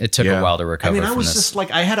that way. It took a while to recover. I was just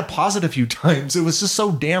like, I had to pause it a few times. It was just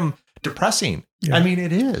so damn depressing. Yeah. I mean,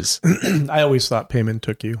 it is. I always thought Payman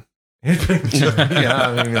took you.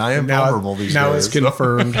 I am vulnerable these days. Now it's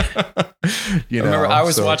confirmed. Remember, I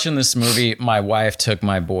was watching this movie. My wife took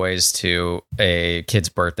my boys to a kid's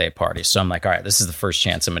birthday party. So I'm like, all right, this is the first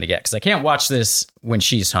chance I'm going to get. Because I can't watch this when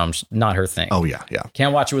she's home. Not her thing. Oh, yeah.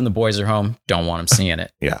 Can't watch it when the boys are home. Don't want them seeing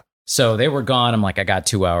it. Yeah. So they were gone. I'm like, I got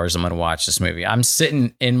 2 hours. I'm going to watch this movie. I'm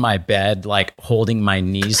sitting in my bed, like holding my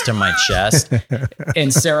knees to my chest.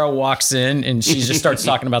 And Sarah walks in and she just starts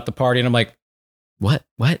talking about the party. And I'm like, what?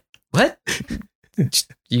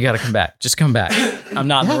 You got to come back. Just come back. I'm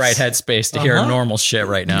not in the right headspace to hear normal shit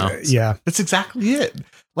right now. Yeah. That's exactly it.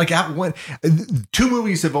 Like, only two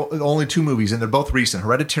movies, and they're both recent: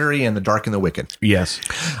 Hereditary and The Dark and the Wicked. Yes.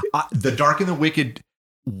 The Dark and the Wicked,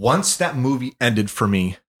 once that movie ended for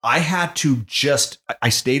me, I had to I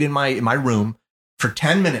stayed in my room for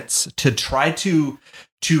 10 minutes to try to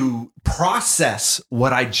process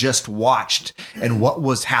what I just watched and what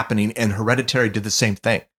was happening. And Hereditary did the same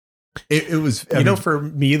thing. It was, for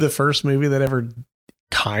me, the first movie that ever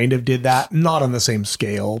kind of did that, not on the same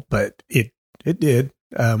scale, but it did,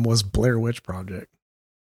 was Blair Witch Project.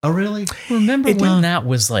 Oh, really? Remember It when did. that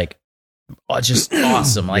was like just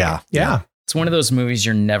awesome? Like, Yeah. Yeah. it's one of those movies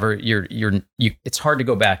it's hard to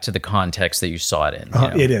go back to the context that you saw it in. you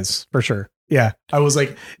know? It is for sure. Yeah. It was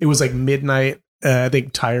like midnight. I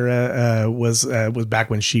think Tyra was back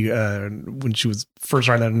when she was first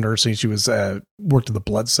starting out of nursing. She was worked at the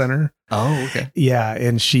blood center. Oh, okay. Yeah,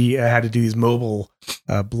 and she had to do these mobile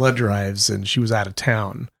blood drives, and she was out of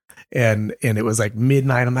town. And it was like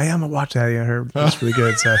midnight. I'm like, I'm gonna watch that. I heard it's really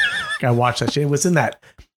good, so I watched that shit. It was in that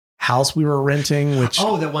house we were renting, which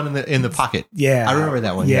That one in the pocket. yeah, I remember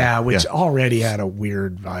that one. Yeah, Yeah, which yeah. already had a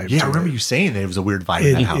weird vibe. Yeah, to I remember it. you saying that it was a weird vibe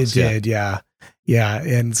in that house. It did, yeah.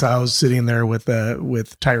 And so I was sitting there with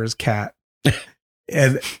Tyra's cat,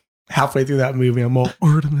 and halfway through that movie, I'm all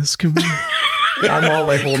Artemis, come here. I'm all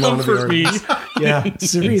like holding on to the Comfort me. Artemis. Yeah,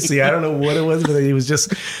 seriously, I don't know what it was, but it was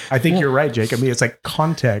just. I think you're right, Jake. I mean, it's like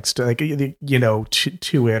context, like to it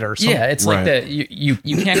or something. Yeah, it's like Right. that. You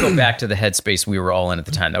can't go back to the headspace we were all in at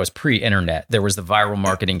the time. That was pre-internet. There was the viral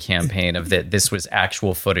marketing campaign of that. This was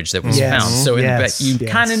actual footage that was Yes, found. So yes, you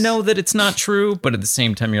yes. kind of know that it's not true, but at the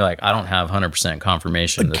same time, you're like, I don't have 100%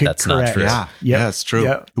 confirmation that that's not Correct. true. Yeah, Yep. yeah, it's true.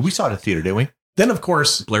 Yep. We saw it at the theater, didn't we? Then, of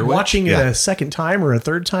course, Blair Witch? watching it Yeah. a second time or a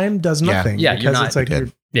third time does Yeah. nothing. Yeah, you're because not- it's like Okay.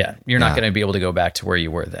 you're- Yeah, you're not Yeah. going to be able to go back to where you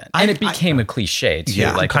were then. I- And it became a cliche too.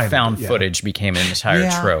 Yeah, like kind the of, found yeah. footage became an entire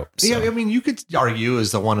trope. So. Yeah, I mean, you could argue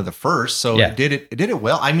as the one of the first, so Yeah. it did it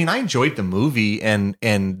well. I mean, I enjoyed the movie, and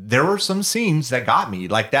there were some scenes that got me,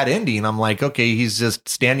 like that ending. I'm like, okay, he's just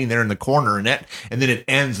standing there in the corner, and then it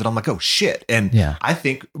ends, and I'm like, oh shit. And Yeah. I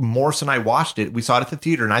think Morris and I watched it. We saw it at the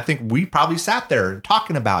theater, and I think we probably sat there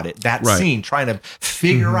talking about it, that Right. scene, trying to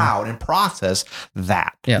figure out and process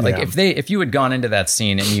that. Yeah, like Yeah. if you had gone into that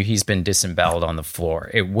scene and he's been disemboweled on the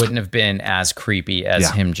floor, it wouldn't have been as creepy as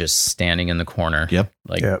Yeah. him just standing in the corner. Yep.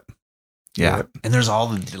 Like Yep. Yeah. Yep. And there's a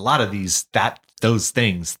lot of those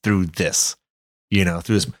things through this, through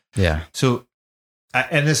this. yeah. So,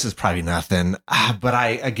 and this is probably nothing, but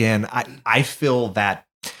I feel that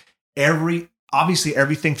obviously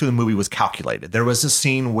everything through the movie was calculated. There was a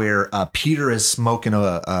scene where Peter is smoking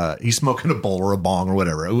he's smoking a bowl or a bong or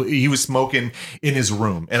whatever. He was smoking in his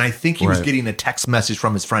room. And I think he was Right. getting a text message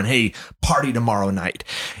from his friend, hey, party tomorrow night.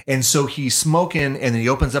 And so he's smoking, and then he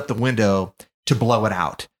opens up the window to blow it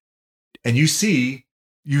out. And you see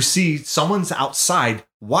someone's outside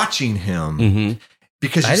watching him. Mm-hmm.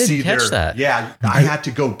 Because you I didn't see catch their, that. Yeah, I had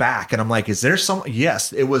to go back, and I'm like, is there some?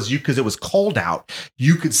 Yes, it was you because it was cold out.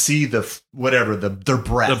 You could see their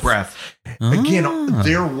breath. The breath. Again, Ah.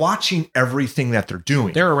 they're watching everything that they're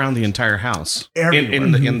doing. They're around the entire house. Everywhere.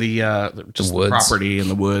 In the just The the woods. property in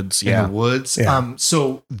the woods. in Yeah. the woods. Yeah.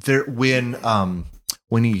 So there when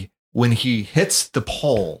he hits the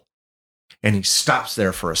pole, and he stops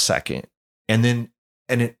there for a second, and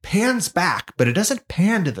it pans back, but it doesn't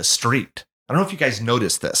pan to the street. I don't know if you guys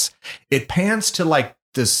noticed this. It pans to like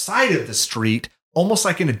the side of the street, almost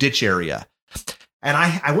like in a ditch area. And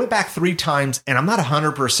I went back 3 times, and I'm not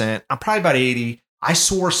 100%. I'm probably about 80. I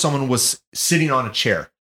swore someone was sitting on a chair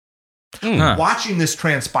Huh. watching this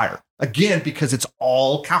transpire. Again, because it's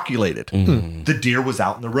all calculated. Mhm. The deer was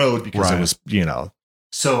out in the road because it Right. was,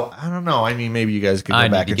 So I don't know. I mean, maybe you guys could go I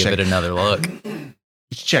need back to and give check it another look.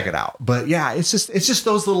 check it out. But yeah, it's just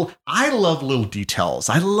those little. I love little details.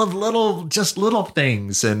 I love little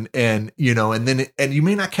things, and then you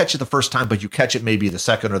may not catch it the first time, but you catch it maybe the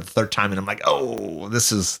second or the third time, and I'm like, oh,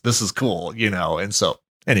 this is cool, And so,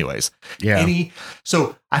 anyways, Yeah.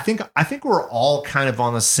 So I think we're all kind of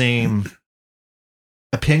on the same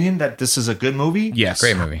opinion that this is a good movie. Yes.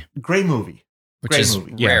 Great movie, Great movie. which Great is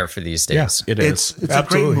movie. rare for these Yeah. days. It is. It's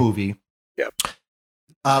Absolutely. a great movie. Yep.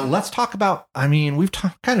 Let's talk about. I mean, we've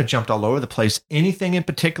kind of jumped all over the place. Anything in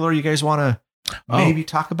particular you guys want to maybe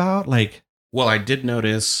talk about? Like, Well, I did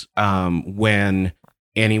notice when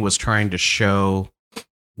Annie was trying to show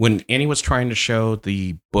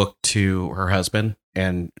the book to her husband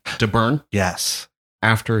and to burn, yes,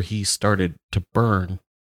 after he started to burn,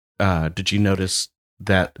 did you notice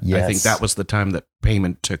that? I think Yes. that was the time that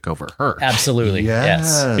payment took over her. Absolutely.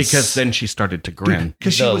 Yes. Because then she started to grin.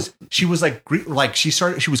 because Though- she was like she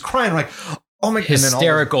was crying like, oh my,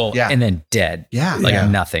 Hysterical yeah, and then dead. yeah, Like Yeah.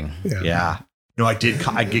 nothing. yeah. No, I get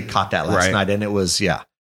caught that last Right. night, and it was yeah.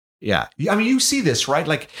 I mean, you see this right,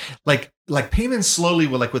 like Payman slowly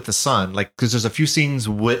with the son, like because there's a few scenes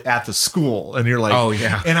at the school, and you're like, Oh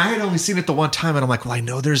yeah, And I had only seen it the one time, and I'm like, well, I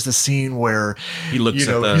know there's the scene where he looks you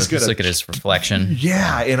know, at he's the. gonna- Just look at his reflection.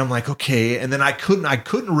 yeah, and I'm like, okay, and then I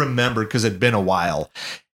couldn't remember because it'd been a while,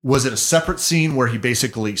 was it a separate scene where he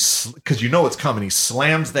basically, because you know it's coming, he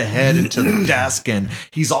slams the head into the desk and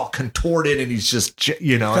he's all contorted and he's just,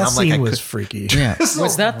 you know, That and I'm like, scene was freaky. Yeah. So-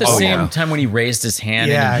 Was that the Oh, same yeah. time when he raised his hand?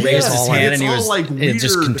 Yeah, and he raised yes, his and hand it's and he all, was like, it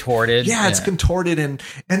just weird. contorted. Yeah, it's contorted, and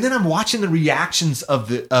then I'm watching the reactions of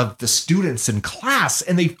the students in class,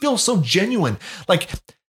 and they feel so genuine. Like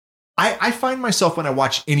I find myself when I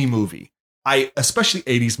watch any movie, especially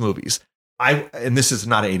 80s movies, and this is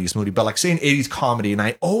not an 80s movie, but like say an 80s comedy, and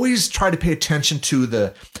I always try to pay attention to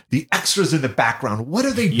the extras in the background. What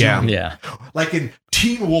are they Yeah. doing? Yeah. Like in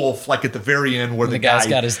Teen Wolf, like at the very end where The the guy's guy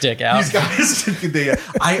got his dick out. these guys,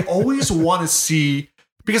 I always want to see,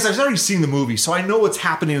 because I've already seen the movie, so I know what's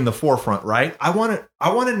happening in the forefront, right? I want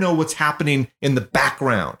to know what's happening in the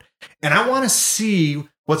background, and I want to see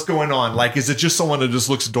what's going on. Like, is it just someone that just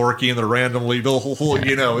looks dorky and they're randomly,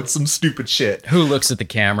 you know, it's some stupid shit. Who looks at the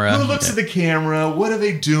camera? Who looks at the camera? What are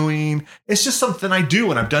they doing? It's just something I do,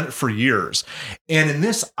 and I've done it for years. And in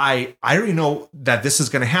this, I already know that this is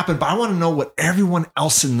going to happen, but I want to know what everyone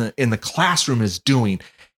else in the classroom is doing.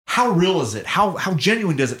 How real is it? How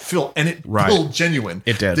genuine does it feel? And it Right. felt genuine.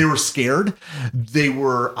 It did. They were scared. They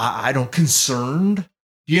were, concerned,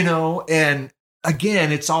 you know. And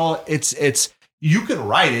again, it's you can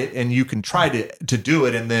write it and you can try to do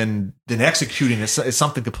it, and then executing is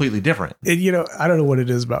something completely different. And, you know, I don't know what it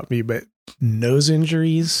is about me, but nose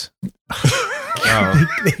injuries, Oh.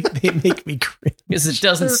 they make me cringe. Because it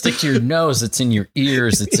doesn't stick to your nose. It's in your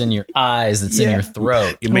ears. It's in your eyes. It's in Yeah. your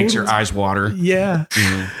throat. It makes your eyes water. Yeah.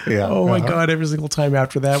 Yeah. Oh my God. Every single time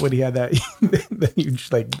after that, when he had that, that huge,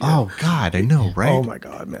 like, Oh God, I know, right? oh my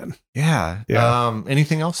God, man. Yeah. Yeah.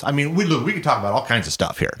 Anything else? I mean, we can talk about all kinds of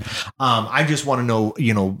stuff here. I just want to know,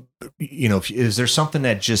 is there something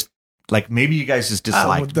that just, like, maybe you guys just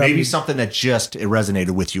disliked, that maybe was- something that just it resonated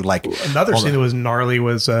with you, like Another Hold scene on. that was gnarly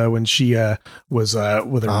was when she was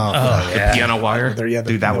with her. Oh, yeah. Piano wire. with her- yeah,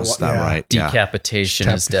 dude, that was not right. Yeah, Decapitation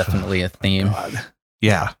is definitely a theme. God,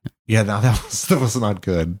 yeah. No, that was not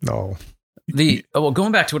good. no.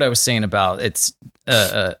 Going back to what I was saying about it's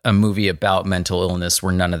a movie about mental illness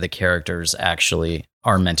where none of the characters actually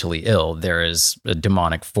are mentally ill. There is a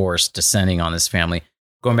demonic force descending on this family.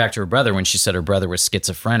 Going back to her brother, when she said her brother was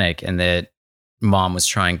schizophrenic and that mom was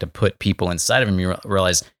trying to put people inside of him, you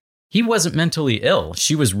realize he wasn't mentally ill.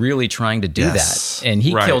 She was really trying to do Yes. that. And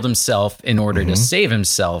he Right. killed himself in order to Mhm. save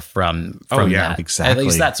himself from Oh, yeah, that. exactly. At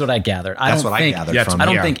least that's what I gathered. That's what I gathered yeah, from I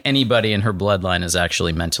don't it. think anybody in her bloodline is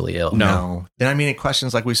actually mentally ill. No. Then I mean, it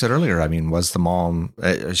questions like we said earlier. I mean, was the mom?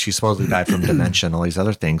 She supposedly died from dementia and all these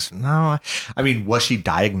other things. No, I mean, was she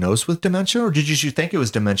diagnosed with dementia, or did you think it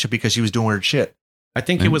was dementia because she was doing weird shit? I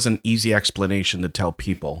think it was an easy explanation to tell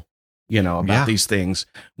people, about Yeah. these things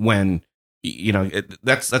when,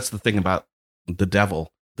 that's the thing about the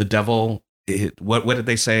devil. The devil, what did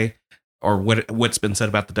they say? Or what's been said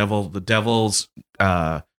about the devil? The devil's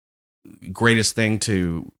greatest thing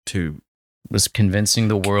to Was convincing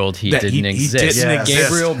the world he That didn't he exist. didn't exist.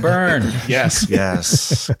 Gabriel Byrne. yes.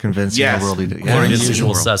 Yes, convincing Yes. the world. He did. Or Yeah, Convincing Unusual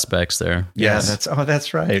the world. Suspects there. yeah, Yes.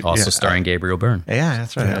 that's right. Also yeah. starring Gabriel Byrne. Yeah,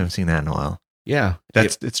 that's right. I Yeah. haven't seen that in a while. Yeah.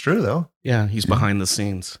 It's true though. Yeah, he's behind the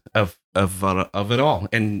scenes of it all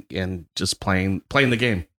and just playing the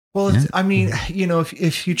game. Well, I mean,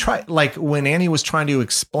 if you try, like when Annie was trying to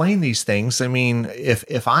explain these things, I mean,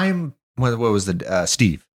 if I'm what was the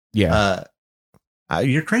Steve? Yeah.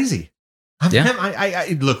 You're crazy. Yeah.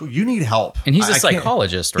 I look. You need help. And he's a I can't-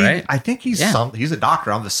 psychologist, right? I think he's Yeah. he's a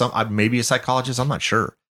doctor. Maybe a psychologist. I'm not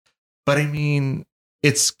sure, but I mean,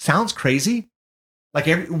 it sounds crazy. Like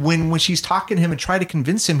when she's talking to him and try to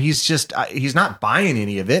convince him, he's just he's not buying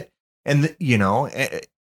any of it. And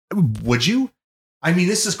would you? I mean,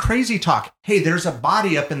 this is crazy talk. Hey, there's a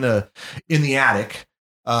body up in the attic.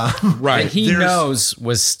 Right. That he There's- knows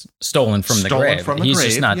was stolen from the Stolen grave. from the He's grave,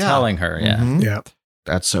 just not yeah. telling her. Yeah. Mhm. Yeah.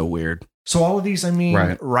 That's so weird. So all of these, I mean,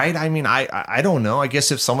 Right. right? I mean, I don't know. I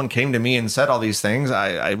guess if someone came to me and said all these things,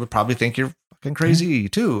 I would probably think you're fucking crazy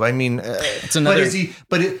too. I mean, It's another.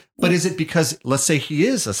 but is it because, let's say he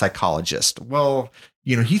is a psychologist? Well,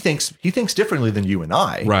 he thinks differently than you and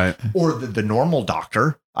I, Right. or the normal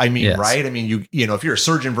doctor. I mean, Yes. right? I mean, if you're a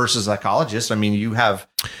surgeon versus a psychologist, I mean,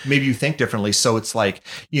 maybe you think differently. So it's like,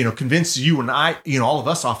 convince you and I, all of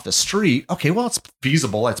us off the street. Okay, well, it's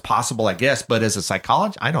feasible. It's possible, I guess. But as a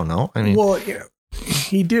psychologist, I don't know. I mean, Well,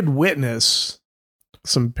 he did witness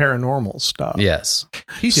some paranormal stuff. Yes.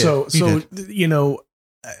 he did. So, He did.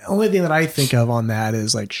 only thing that I think of on that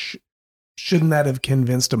is like, shouldn't that have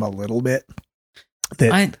convinced him a little bit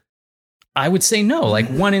that I would say no. Like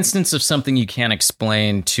one instance of something you can't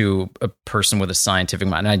explain to a person with a scientific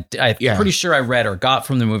mind. I'm pretty sure I read or got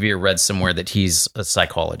from the movie or read somewhere that he's a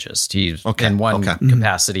psychologist. He's in one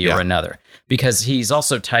capacity or another, because he's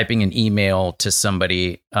also typing an email to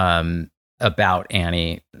somebody about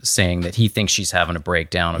Annie saying that he thinks she's having a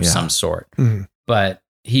breakdown of some sort. But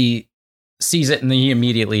he sees it and then he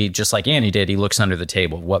immediately, just like Annie did, he looks under the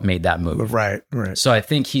table. What made that move? Right. So I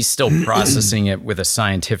think he's still processing it with a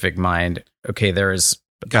scientific mind. Okay,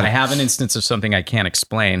 I have an instance of something I can't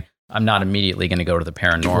explain. I'm not immediately going to go to the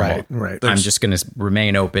paranormal. Right. I'm just going to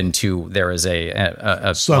remain open to there is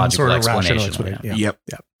a some logical sort of explanation. rational explanation. Yep.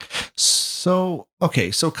 So, okay.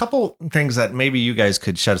 So a couple things that maybe you guys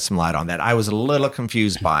could shed some light on that I was a little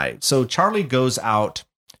confused by. So Charlie goes out.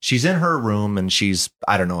 She's in her room and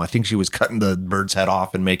I don't know, I think she was cutting the bird's head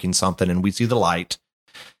off and making something, and we see the light.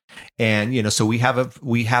 And, you know, so we have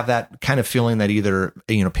that kind of feeling that either,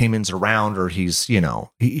 you know, Payman's around or he's, you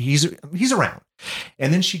know, he's around.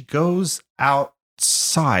 And then she goes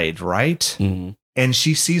outside, right? Mm-hmm. And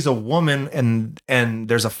she sees a woman and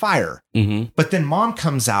there's a fire. Mm-hmm. But then Mom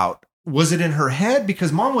comes out. Was it in her head?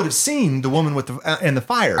 Because Mom would have seen the woman with the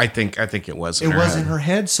fire. I think it was. In her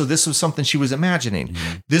head. So this was something she was imagining.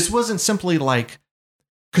 Mm-hmm. This wasn't simply like,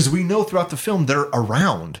 because we know throughout the film they're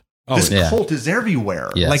around. This cult is everywhere.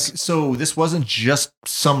 Yes. Like, so this wasn't just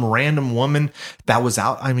some random woman that was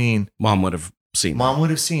out. I mean, Mom would have seen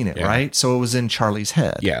it, right? So it was in Charlie's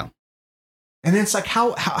head. Yeah. And then it's like,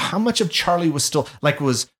 how much of Charlie was still like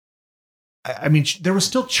I mean, there was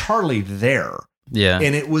still Charlie there. Yeah.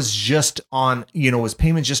 And it was just on, you know, was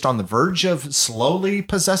Payman just on the verge of slowly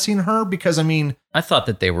possessing her? Because, I mean, I thought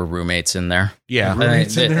that they were roommates in there. Yeah.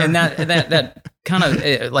 And that kind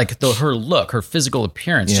of like her look, her physical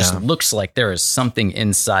appearance just looks like there is something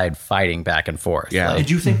inside fighting back and forth. Yeah. And Like,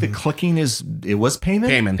 do you think the clicking it was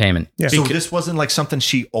Payman? Payman. Yeah. So this wasn't like something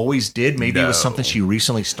she always did. Maybe it was something she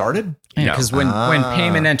recently started. Yeah, because when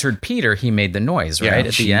Payman entered Peter, he made the noise, right?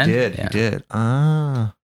 At the end. He did.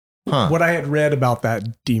 Huh. What I had read about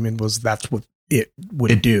that demon was that's what it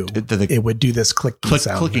would do. It would do this clicking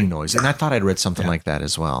sound. Clicking noise. And I thought I'd read something like that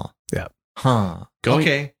as well. Yeah. Huh.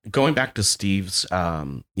 Going back to Steve's,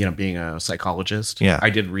 being a psychologist. Yeah.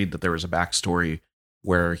 I did read that there was a backstory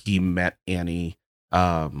where he met Annie.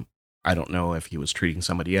 I don't know if he was treating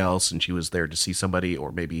somebody else and she was there to see somebody,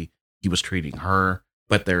 or maybe he was treating her.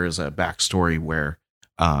 But there is a backstory where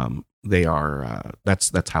they are.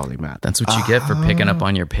 That's how they met. That's what you get for picking up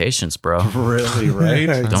on your patients, bro. Really, right?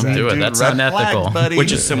 Don't do it. That's unethical. Buddy.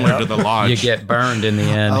 Which is similar to The Lodge. You get burned in the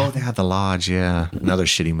end. Oh, they had The Lodge. Yeah. Another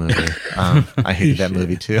shitty movie. I hated that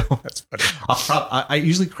movie too. That's funny. I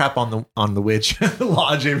usually crap on the witch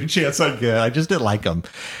Lodge every chance I get. I just didn't like them.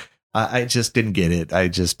 I just didn't get it.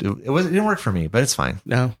 It didn't work for me, but it's fine.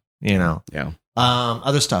 No. You know. Yeah.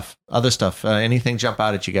 Other stuff. Anything jump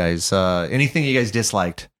out at you guys? Anything you guys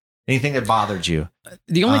disliked? Anything that bothered you?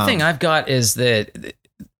 The only thing I've got is that,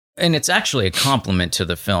 and it's actually a compliment to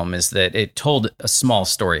the film, is that it told a small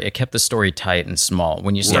story. It kept the story tight and small.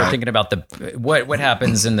 When you start thinking about what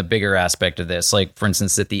happens in the bigger aspect of this, like for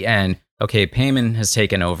instance, at the end, okay, Payman has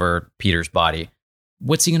taken over Peter's body.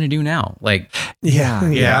 What's he going to do now? Like, Yeah.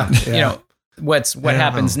 you know, what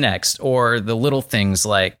happens next? Or the little things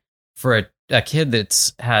like for a kid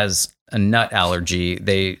that has a nut allergy,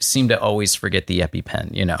 they seem to always forget the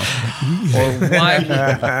EpiPen, you know, or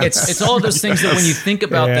why it's all those things that when you think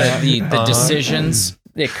about the decisions,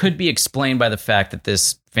 it could be explained by the fact that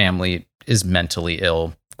this family is mentally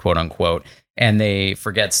ill, quote unquote, and they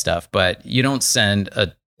forget stuff, but you don't send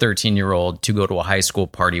a 13-year-old to go to a high school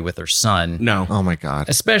party with her son. No. Oh my God.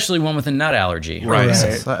 Especially one with a nut allergy.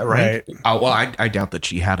 Right. Well, I doubt that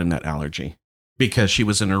she had a nut allergy because she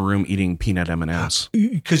was in her room eating peanut M&Ms.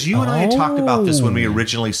 Because you and I had talked about this when we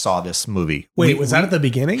originally saw this movie. Wait, was that at the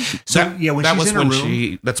beginning? So when that she's was in her when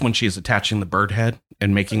room, that's when she's attaching the bird head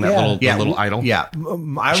and making that little idol. Yeah,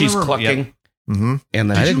 She's clucking. Yep. Mm-hmm. And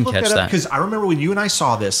then I didn't catch that because I remember when you and I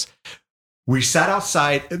saw this. We sat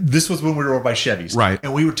outside. This was when we were over by Chevy's, right?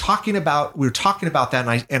 And we were talking about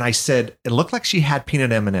that, and I said it looked like she had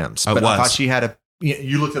peanut M&Ms, but I thought she had a.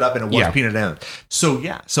 You looked it up, and it was peanut M&Ms.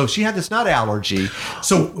 So she had this nut allergy.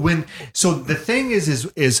 So the thing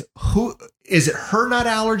is who is it? Her nut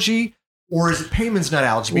allergy, or is it Payman's nut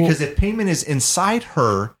allergy? Because if Payman is inside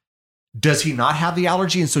her, does he not have the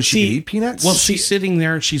allergy and so she can eat peanuts? Well, she's sitting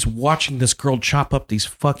there, she's watching this girl chop up these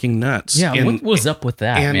fucking nuts. Yeah, And- what was up with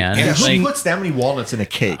that, and- man? and who Like, puts that many walnuts in a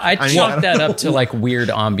cake? I mean, chalk don't that up know. to like weird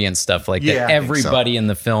ambient stuff, like Yeah, I that. think Everybody in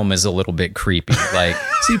the film is a little bit creepy. Like,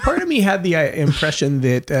 See, part of me had the impression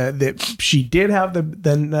that that she did have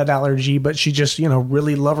the nut allergy, but she just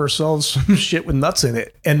really love herself some shit with nuts in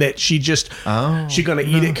it, and that she just she's gonna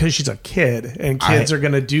eat it because she's a kid, and kids are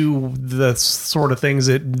gonna do the sort of things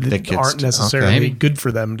that kids aren't do. necessarily Okay. good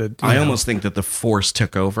for them to. I almost think that the force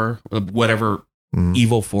took over, whatever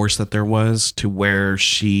evil force that there was, to where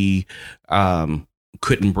she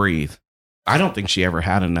couldn't breathe. I don't think she ever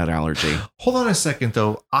had a nut allergy. Hold on a second,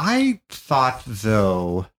 though. I thought,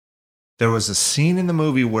 though, there was a scene in the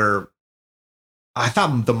movie where I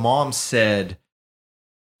thought the mom said,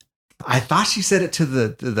 I thought she said it to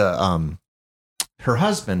the her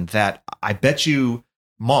husband that I bet you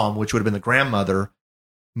mom, which would have been the grandmother,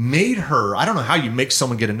 made her. I don't know how you make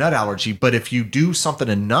someone get a nut allergy, but if you do something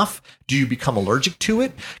enough, do you become allergic to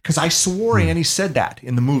it? Because I swore Annie said that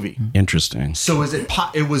in the movie. Interesting. So is it?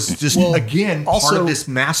 It was just Well, again part also- of this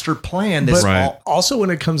master plan. This But Right. also,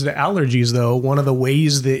 when it comes to allergies, though, one of the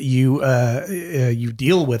ways that you you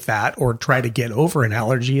deal with that or try to get over an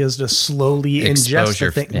allergy is to slowly ingest the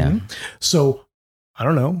Exposure, thing. yeah. So I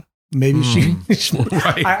don't know. Maybe she.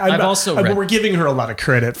 Right. I've also read- we're giving her a lot of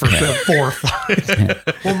credit for the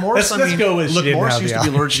forethought. Well, Morse, Let's go with she look, didn't Morse have used the to be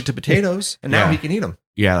allergy. allergic to potatoes, and now Yeah. he can eat them.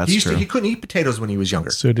 Yeah, that's true. He couldn't eat potatoes when he was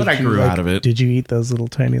younger. So But I you, grew out of it. Did you eat those little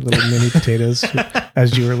tiny little mini potatoes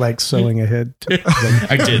as you were like sewing ahead?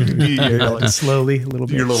 I did. Like, slowly, a little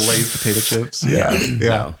bit. Your little Lay's potato chips. Yeah.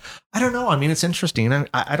 No. I don't know. I mean, it's interesting.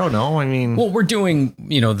 I don't know. I mean, well, we're doing,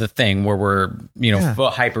 the thing where we're, Yeah.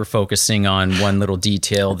 hyper focusing on one little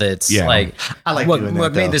detail that's Yeah. like, I like what doing that,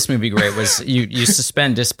 what made though. this movie great was you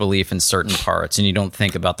suspend disbelief in certain parts and you don't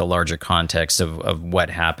think about the larger context of what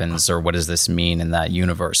happens or what does this mean in that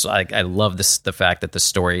universe. I love the fact that the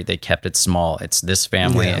story, they kept it small. It's this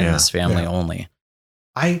family and Yeah. this family Yeah. only.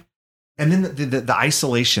 and then the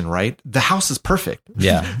isolation, right? The house is perfect.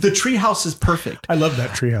 Yeah. The tree house is perfect. I love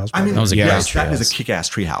that treehouse. I mean, That was a Yeah, great yes, that is treehouse. a kick-ass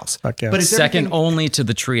tree house. Fuck yeah. But it's Second everything- only to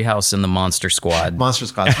the treehouse in the Monster Squad. Monster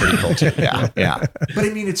Squad's pretty cool too. Yeah, yeah. But I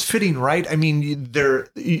mean, it's fitting, right? I mean,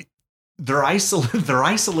 they're isolated. They're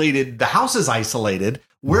isolated. The house is isolated.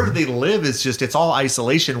 Where they live is just it's all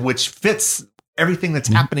isolation, which fits everything that's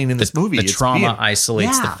happening in this movie. The It's trauma being-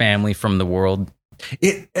 isolates the Yeah. family from the world.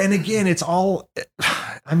 And again, it's all.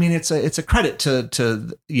 I mean, it's a credit to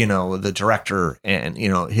the director and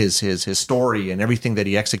his story and everything that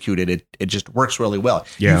he executed. It just works really well.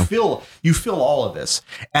 Yeah. You feel all of this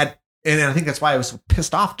and I think that's why I was so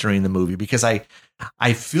pissed off during the movie, because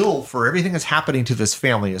I feel for everything that's happening to this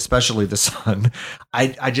family, especially the son.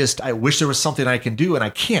 I wish there was something I can do and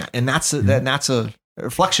I can't, and that's a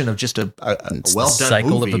reflection of just a It's well the done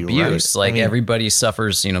cycle movie, of abuse. right? Like I mean, everybody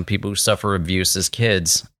suffers, people who suffer abuse as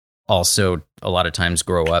kids also a lot of times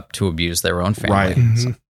grow up to abuse their own family. Right.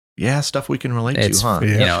 Mhm. yeah, stuff we can relate It's, to, huh?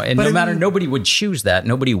 Yeah. and But no I matter, mean- nobody would choose that.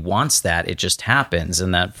 Nobody wants that. It just happens.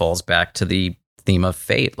 And that falls back to the theme of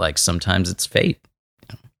fate. Like sometimes it's fate.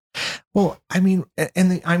 Well, I mean,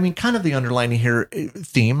 kind of the underlining here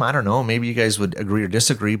theme. I don't know. Maybe you guys would agree or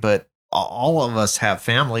disagree, but all of us have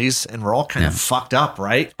families, and we're all kind of Yeah. fucked up,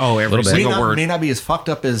 right? Oh, every Little bit. single word. May not be as fucked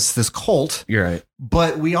up as this cult, You're right.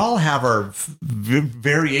 but we all have our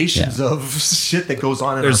variations of shit that goes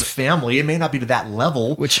on in our family. It may not be to that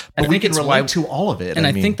level, Which but I we think can it's relate why, to all of it. and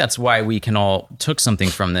I mean, think that's why we can all took something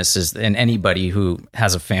from this is, and anybody who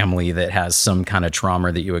has a family that has some kind of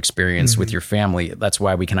trauma that you experience with your family, that's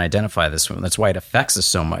why we can identify this one. That's why it affects us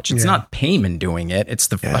so much. It's Yeah. not Payman doing it. It's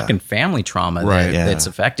the fucking family trauma Right, that's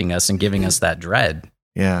affecting us and giving us that dread.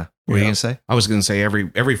 yeah. What are you Yeah. gonna say? I was going to say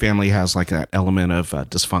every family has like that element of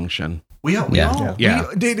dysfunction. We all, Yeah.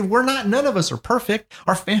 we're not. None of us are perfect.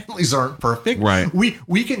 Our families aren't perfect. Right.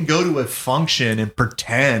 We can go to a function and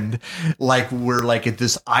pretend like we're like at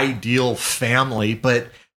this ideal family, but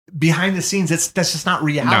behind the scenes, that's just not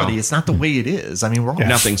reality. No. It's not the way it is. I mean, we're all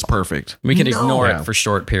Nothing's perfect. We can No. ignore Yeah. it for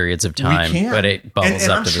short periods of We time, can. but it bubbles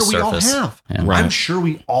and up I'm to sure the we all surface. have. Yeah. Right. I'm sure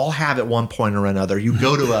we all have at one point or another. You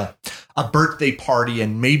go to a birthday party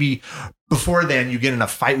and maybe before then you get in a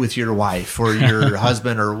fight with your wife or your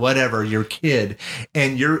husband or whatever, your kid.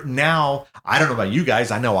 And you're now, I don't know about you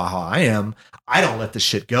guys. I know how I am. I don't let the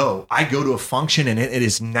shit go. I go to a function and it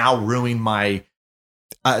is now ruining my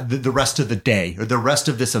the rest of the day or the rest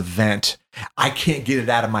of this event. I can't get it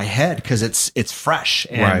out of my head because it's fresh,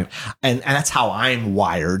 and that's how I'm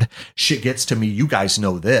wired. Shit gets to me. You guys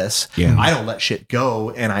know this. Yeah. I don't let shit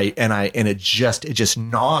go, and it just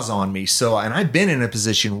gnaws on me. So, and I've been in a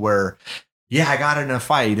position where, yeah, I got in a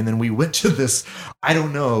fight, and then we went to this, I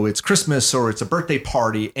don't know, it's Christmas or it's a birthday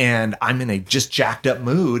party, and I'm in a just jacked up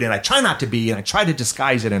mood, and I try not to be, and I try to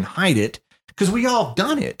disguise it and hide it because we all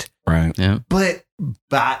done it. Right. Yeah. But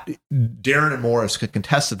Darren and Morris could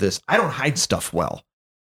contest to this. I don't hide stuff well.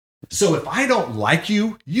 So if I don't like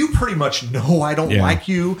you, you pretty much know I don't like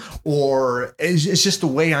you, or it's just the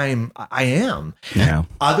way I am. Yeah.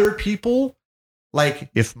 Other people,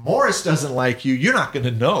 like if Morris doesn't like you, you're not going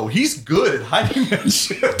to know. He's good at hiding that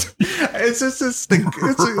shit.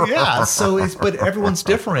 Yeah. So but everyone's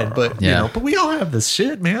different. But but we all have this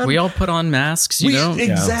shit, man. We all put on masks, you know.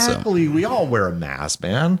 Exactly. We all wear a mask,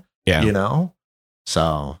 man. Yeah. You know.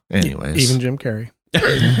 So, anyways, Even Jim Carrey.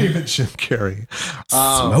 even Jim Carrey.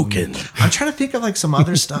 Smoking. I'm trying to think of like some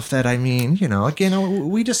other stuff that, I mean, you know, again,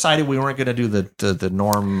 we decided we weren't going to do the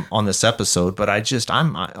norm on this episode, but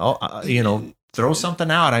throw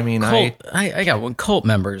something out. I mean, I got one. Cult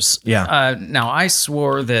members. Yeah. Now I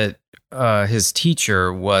swore that his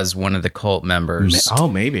teacher was one of the cult members. Oh,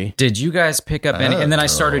 maybe. Did you guys pick up any? And then I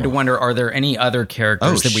started to wonder: are there any other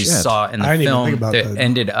characters that we saw in the I didn't even film think about that that.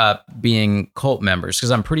 ended up being cult members?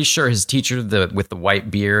 Because I'm pretty sure his teacher, with the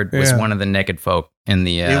white beard, was one of the naked folk in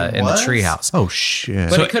the treehouse. Oh shit!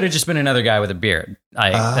 But it could have just been another guy with a beard.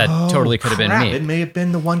 That totally could have been me. It may have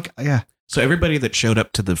been the one. Yeah. So everybody that showed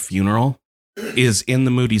up to the funeral is in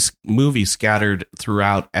the movie scattered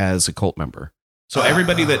throughout as a cult member. So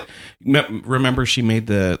everybody that remember, she made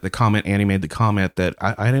the comment. Annie made the comment that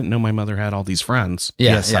I didn't know my mother had all these friends.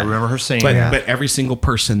 Yes, I remember her saying But that. but every single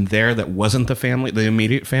person there that wasn't the family, the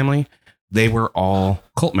immediate family, they were all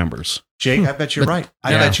cult members. Jake, I bet you're right.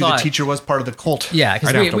 I bet you the teacher was part of the cult. Yeah, I'd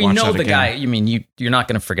have because to we watch know that the again. guy. You mean you're not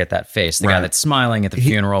going to forget that face. The guy Right. that's smiling at the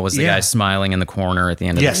funeral was the guy smiling in the corner at the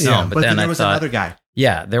end of the film. But then there was another guy.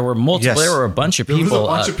 Yeah, there were multiple. Yes. There were a bunch of There was people. a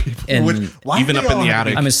bunch of people. and Why even did up they in all the have to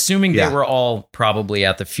attic. be- I'm assuming Yeah. they were all probably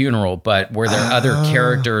at the funeral, but were there other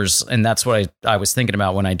characters? And that's what I was thinking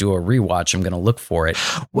about when I do a rewatch. I'm going to look for it.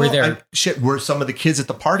 Were there were some of the kids at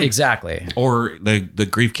the party? exactly? Or the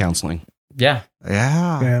grief counseling. Yeah,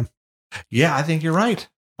 Yeah. Yeah, I think you're right.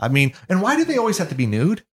 I mean, and why do they always have to be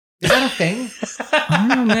nude? Is that a thing? I don't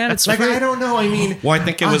know, man. It's Like, weird. I don't know. I mean, Well, I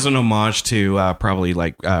think it was an homage to probably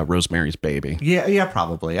like Rosemary's Baby. yeah,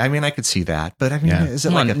 probably. I mean, I could see that. But I mean, Yeah. is it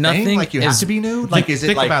Come like on, a thing? nothing Like you have is- to be nude? Like, is it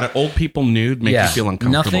Think like about it. Old people nude make you feel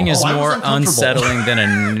uncomfortable. Nothing is Oh, I was more uncomfortable. unsettling than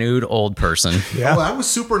a nude old person. Yeah. Oh, I was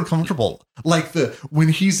super uncomfortable. Like when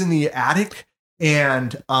he's in the attic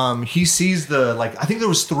and he sees I think there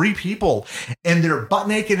was 3 people and they're butt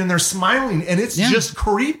naked and they're smiling and it's just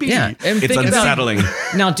creepy. Yeah, and It's think about- unsettling.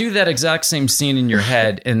 Now do that exact same scene in your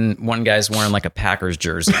head, and one guy's wearing like a Packers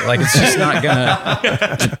jersey. Like it's just not gonna.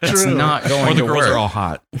 It's not going Or the to girls work. are all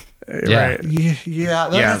hot. Yeah. Right. Yeah,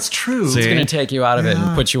 that's true. See? It's going to take you out of it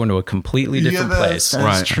and put you into a completely different place. That's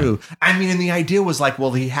Right. true. I mean, and the idea was like,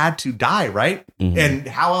 well, he had to die, right? Mm-hmm. And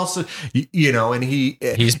how else, and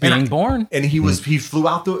He's being born. and he flew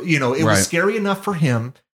out it Right. was scary enough for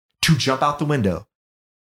him to jump out the window.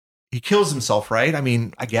 He kills himself, right? I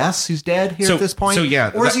mean, I guess he's dead here So- at this point. so yeah,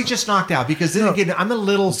 or is that- he just knocked out? Because then again, I'm a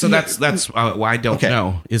little. So that's why I don't Okay.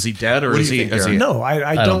 know. Is he dead or What do is you he? think, Is Darren? he No,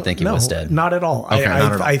 I don't think he no, was dead. Not at all. Okay,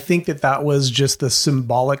 not at all. I think that was just the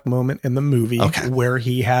symbolic moment in the movie where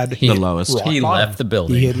he had the lowest? rock He bottom. left the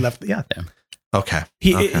building. He had left. Yeah. okay.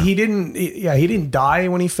 He didn't die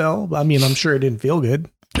when he fell. I mean, I'm sure it didn't feel good,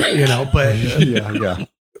 but Yeah.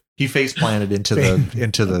 He face planted into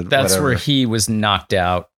the. That's whatever. where he was knocked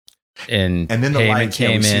out, and And then the Heyman light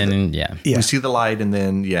came we see in, the- and yeah. We see the light, and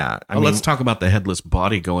then I mean, let's talk about the headless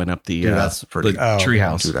body going up the Dude, that's pretty.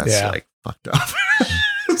 treehouse. Dude, that's Yeah. like fucked up.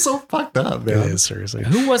 It's so fucked up, it man. is seriously.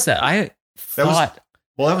 Who was that? I That was- thought.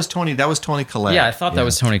 Well, that was Tony. That was Tony Collette. Yeah, I thought that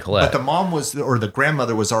was Tony But Collette. the mom or the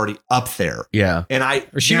grandmother was already up there, Yeah. and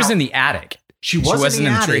Or she was in the attic. She wasn't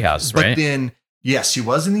in the attic, treehouse, right? But then, yes, she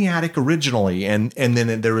was in the attic originally, and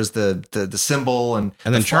then there was the symbol and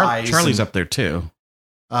And then the flies Charlie's and, up there too.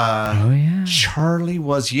 Yeah. Charlie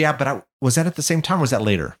was but was that at the same time? Or was that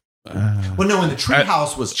later? Well, no, in the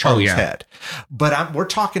treehouse was Charlie's yeah. head, but we're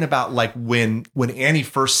talking about like when Annie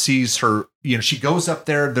first sees her. She goes up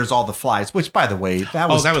there. There's all the flies, which, by the way, that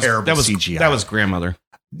was terrible CGI. That was grandmother.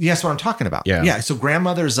 Yes, what I'm talking about. Yeah. Yeah. So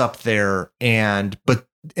grandmother's up there, but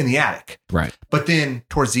in the attic. Right. But then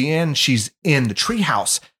towards the end, she's in the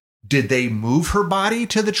treehouse. did they move her body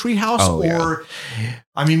to the treehouse, Oh, yeah. or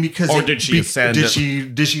I mean, because Or did she ascend?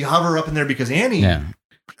 Did she hover up in there because Annie? Yeah.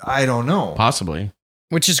 I don't know. Possibly.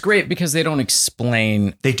 Which is great because they don't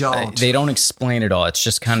explain. They don't. They don't explain it all. It's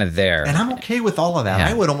just kind of there. And I'm okay with all of that. Yeah.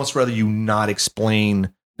 I would almost rather you not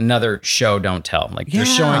explain. Another show, don't tell. Like they're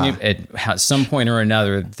showing you at some point or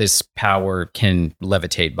another, this power can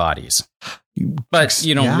levitate bodies. But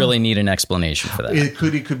you don't really need an explanation for that. It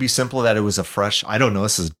could be simple that it was a fresh. I don't know.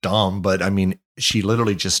 This is dumb, but I mean, she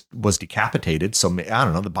literally just was decapitated. So I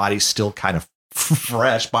don't know. The body's still kind of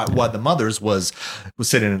fresh, but what the mother's was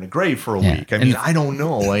sitting in a grave for a week. I mean, I don't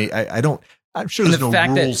know. I don't. I'm sure there's no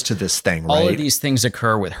rules to this thing, right? All of these things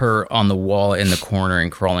occur with her on the wall in the corner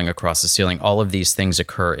and crawling across the ceiling. All of these things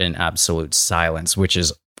occur in absolute silence, which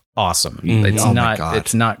is awesome. It's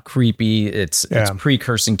it's not creepy. It's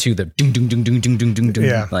precursing to the ding ding ding ding ding ding ding ding.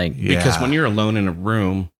 Yeah. Because when you're alone in a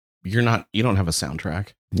room, you don't have a soundtrack.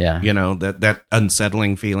 Yeah. You know, that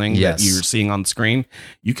unsettling feeling Yes. that you're seeing on screen.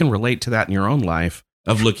 You can relate to that in your own life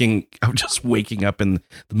of just waking up in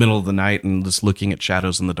the middle of the night and just looking at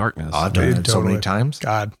shadows in the darkness. I've done it so many times.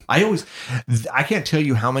 God, I can't tell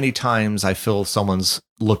you how many times I feel someone's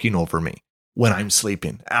looking over me when I'm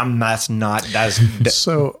sleeping. That's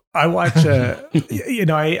so I watch,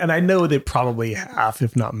 I know that probably half,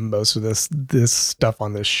 if not most of this stuff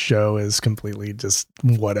on this show is completely just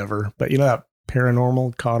whatever. But that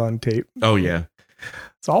Paranormal Caught on Tape. Oh yeah.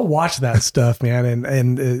 So I'll watch that stuff, man,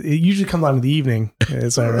 and it usually comes on in the evening.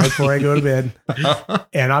 It's like right before I go to bed,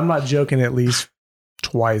 and I'm not joking. At least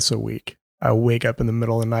twice a week, I wake up in the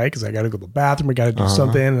middle of the night because I got to go to the bathroom. I got to do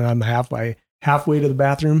something, and I'm halfway to the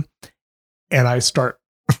bathroom, and I start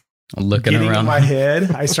looking getting around in my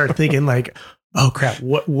head. I start thinking like, "Oh crap!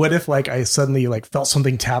 What if like I suddenly like felt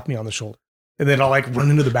something tap me on the shoulder?" And then I'll like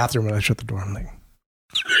run into the bathroom and I shut the door. I'm like,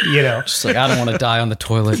 just like, I don't want to die on the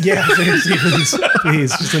toilet. Yeah, seriously,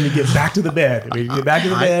 please, just let me get back to the bed. We get back to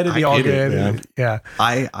the bed and be all good. Yeah,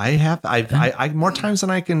 I more times than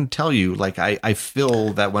I can tell you. Like I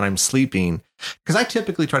feel that when I'm sleeping, because I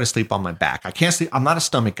typically try to sleep on my back. I can't sleep. I'm not a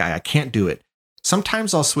stomach guy. I can't do it.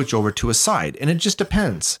 Sometimes I'll switch over to a side, and it just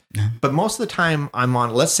depends. But most of the time, I'm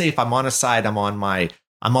on. Let's say if I'm on a side, I'm on my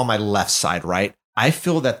left side, right? I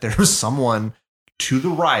feel that there's someone to the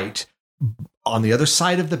right on the other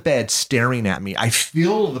side of the bed staring at me. I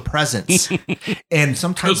feel the presence. And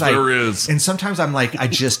sometimes sometimes I'm like, I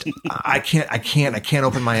can't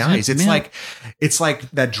open my eyes. It's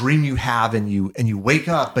like that dream you have and you wake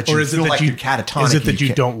up, but you feel like you're catatonic. Is it that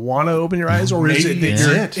you don't want to open your eyes, or is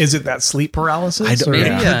it that sleep paralysis? Maybe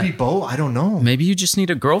it could be both. I don't know. Maybe you just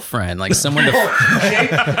need a girlfriend, like someone to we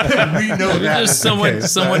know that. Just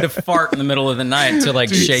someone to fart in the middle of the night to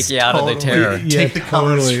like shake you out of the terror. Take the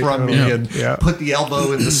covers from me and put the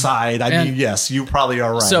elbow in the side. I mean, yes, you probably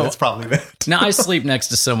are right. So, it's probably that. Now I sleep next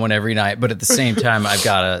to someone every night, but at the same time, I've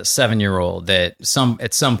got a 7-year-old that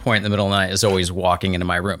at some point in the middle of the night is always walking into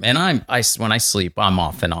my room. And when I sleep, I'm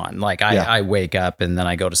off and on. Like I wake up and then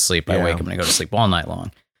I go to sleep. I wake up and I go to sleep all night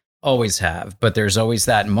long. Always have. But there's always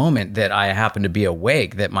that moment that I happen to be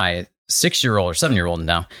awake that my 6-year-old or 7-year-old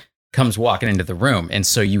now comes walking into the room. And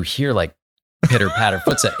so you hear like pitter patter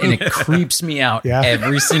footsteps, and it creeps me out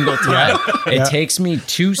every single time. It takes me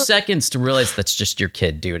 2 seconds to realize that's just your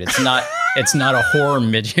kid, dude. It's not a horror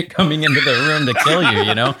midget coming into the room to kill you.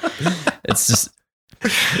 It's just.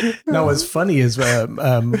 No, what's funny is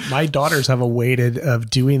my daughters have a way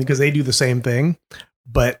of doing, because they do the same thing,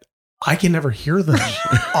 but I can never hear them.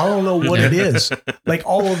 I don't know what it is. Like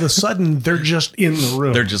all of a sudden, they're just in the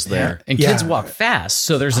room. They're just there. And kids walk fast,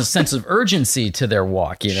 so there's a sense of urgency to their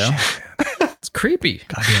walk, It's creepy.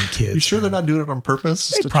 Goddamn kids. You sure they're not doing it on purpose?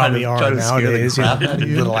 They probably are nowadays.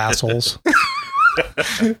 Little assholes.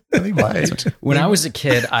 They might. When I was a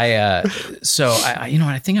kid, I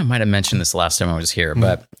think I might have mentioned this last time I was here,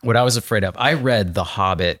 but what I was afraid of, I read The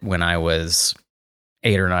Hobbit when I was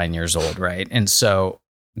 8 or 9 years old, right? And so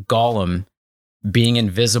Gollum being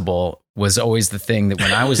invisible was always the thing that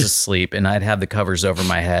when I was asleep and I'd have the covers over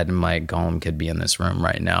my head and my Gollum could be in this room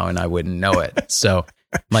right now and I wouldn't know it. So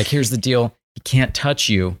I'm like, here's the deal. He can't touch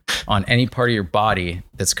you on any part of your body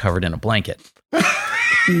that's covered in a blanket. So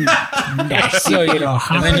and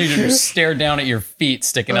then you just stare down at your feet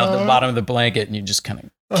sticking out the bottom of the blanket and you just kind of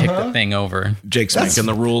kick the thing over. Jake's making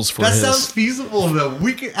the rules for that his. Sounds feasible though.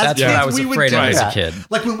 That's what I was afraid of as a kid.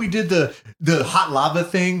 Like when we did the hot lava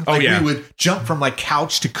thing. Like we would jump from like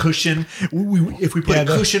couch to cushion. If we put a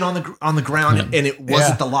cushion on the ground and it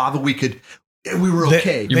wasn't the lava, we were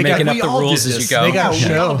okay. You're making up the rules as you go. They got a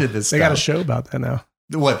show. They got a show about that now.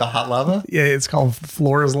 What, the hot lava? Yeah, it's called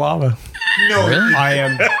Floor is Lava. No, really? I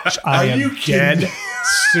am you dead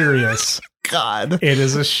serious. God. It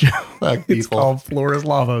is a show. Fuck It's people. called Floor is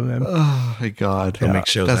Lava, man. Oh my God. Don't make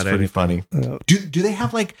shows That's out of pretty anything. funny. Do they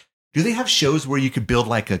have like, do they have shows where you could build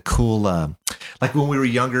like a cool, like when we were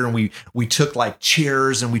younger and we took like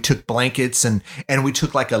chairs and we took blankets and we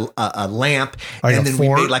took like a lamp Like and a then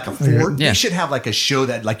fort? we made like a fort. Yeah. They should have like a show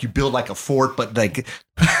that like you build like a fort, but like,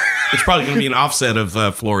 It's probably going to be an offset of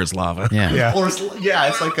Floor is Lava. Yeah. Yeah. or it's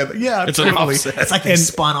like a, yeah, It's an totally. offset. It's like they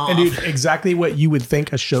spun off. And dude, exactly what you would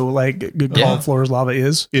think a show like called Yeah. Floor is Lava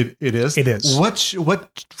is. It is. It is. What's A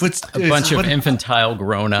bunch of infantile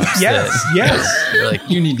grown-ups. Yes, that- yes. You're like,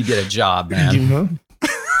 you need to get a job, man. You know?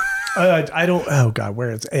 I don't. Oh God,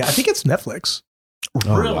 where is? I think it's Netflix.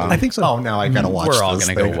 Really? wow. I think so. Oh, now I gotta watch. We're all this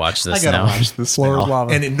going to thing. go watch I this gotta now. watch this Floor now. is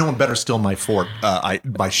Lava. And no one better steal my fort.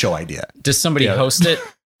 My show idea. Does somebody Yeah. host it?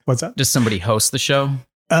 What's that? Does somebody host the show?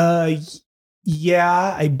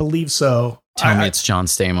 Yeah, I believe so. Tell me it's John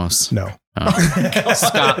Stamos. No. Oh.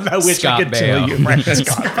 Scott, I wish Scott I could tell Baio. you. Right,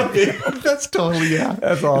 Scott. That's totally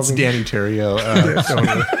That's awesome. It's Danny Terrio.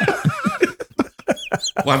 Totally.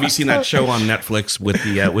 Well, have you seen that show on Netflix with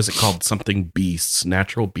the was it called something Beasts,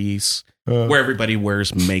 Natural Beasts, Uh. where everybody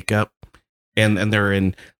wears makeup and they're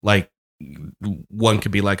in like one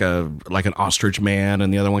could be like an ostrich man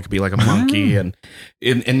and the other one could be like a monkey and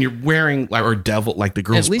you're wearing like or devil like the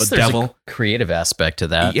girl's At least a there's devil. a creative aspect to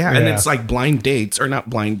that. Yeah, and Yeah. it's like blind dates or not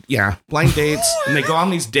blind. Yeah, blind dates. And they go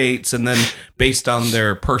on these dates and then based on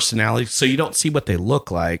their personality. So you don't see what they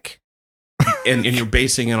look like. And you're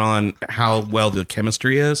basing it on how well the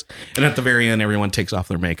chemistry is. And at the very end, everyone takes off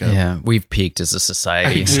their makeup. Yeah, we've peaked as a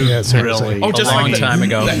society. Yeah, seriously. Oh, just A long like time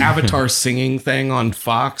ago. the Avatar singing thing on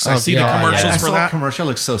Fox. I see the yeah, commercials yeah. I for saw that. commercial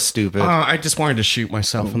looks so stupid. I just wanted to shoot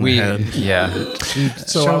myself in We, the head. yeah.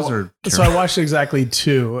 So Shows I, are so I watched exactly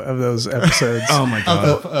 2 of those episodes. Oh my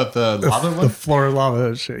god! of the lava The one. Floor is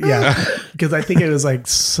Lava shit. Yeah, because I think it was like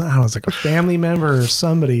I was like a family member or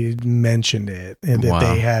somebody mentioned it, and that Wow.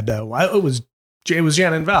 they had it was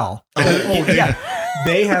Jan and Val. Yeah,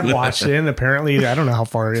 they had watched it, and apparently I don't know how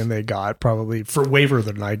far in they got, probably for way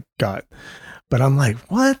further than I got. But I'm like,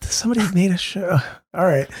 what? Somebody made a show. All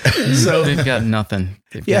right, so They've got nothing.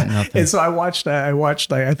 They've yeah, got nothing. and so I watched.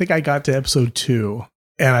 I think I got to episode 2.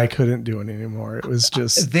 And I couldn't do it anymore. It was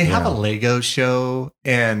just They have a Lego show,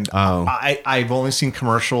 and Oh. I've only seen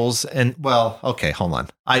commercials. And well, okay, hold on.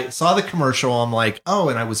 I saw the commercial. I'm like, oh,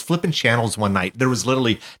 and I was flipping channels one night. There was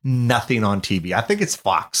literally nothing on TV. I think it's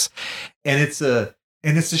Fox, and it's a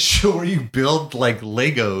show where you build like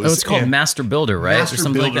Legos. Oh, it's called and Master Builder, right? Master or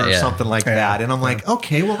something Builder like that. or Yeah. something like Yeah. that. And I'm like,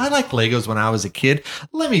 okay, well, I liked Legos when I was a kid.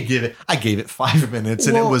 Let me give it. I gave it 5 minutes,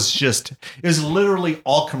 and Well- it was literally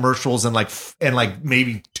all commercials and like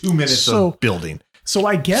maybe 2 minutes So- of building. So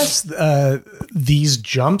I guess these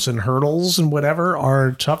jumps and hurdles and whatever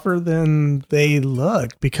are tougher than they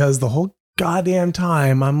look, because the whole goddamn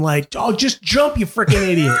time I'm like, oh, just jump, you freaking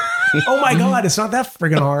idiot. Oh my God, it's not that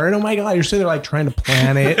freaking hard. Oh my God, you're sitting there like trying to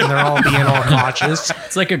plan it and they're all being all cautious.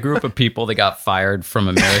 It's like a group of people that got fired from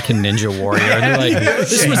American Ninja Warrior. And they're like,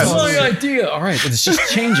 this was my idea. All right, let's just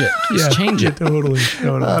change it. Just change it. Totally.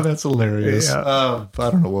 Oh, that's hilarious. Yeah. I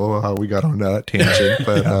don't know how we got on that tangent,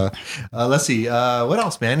 but let's see. What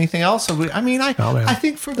else, man? Anything else? Oh, man. I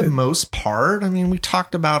think for the most part, we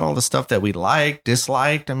talked about all the stuff that we liked,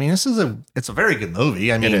 disliked. It's a very good movie.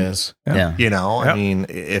 It is. Yeah. Yep.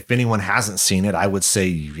 If anyone hasn't seen it, I would say,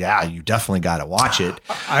 yeah, you definitely got to watch it.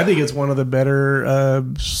 I think it's one of the better, I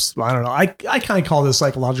don't know. I kind of call this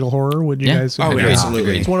psychological horror. Would you Yeah. guys? Oh, agree? yeah,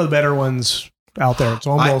 absolutely. It's one of the better ones out there. It's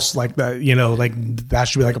almost like that, like that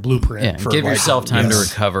should be like a blueprint. Yeah. for Give like- yourself time to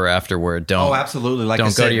Yes. recover afterward. Don't Absolutely. Like I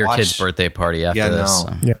don't said, go to your watch- kid's birthday party after Yeah, this.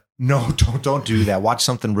 no. so. No, don't do that. Watch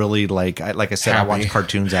something really like I said. Happy. I watch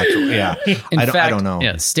cartoons after. Yeah, In I fact, don't know.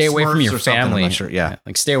 Yeah, stay away from Smurfs your or something, I'm family. not sure. Yeah.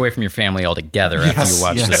 Like stay away from your family altogether after you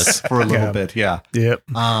watch this. for a little Yeah. bit. Yeah. Yep.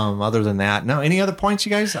 Other than that, no. Any other points,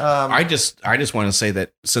 you guys? I just want to say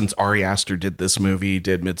that since Ari Aster did this movie,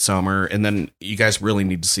 did Midsommar, and then you guys really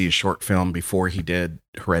need to see a short film before he did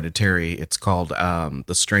Hereditary. It's called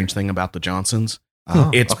The Strange Thing About the Johnsons.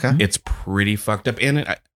 It's pretty fucked up, and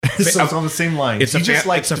so it's on the same line. it's He a just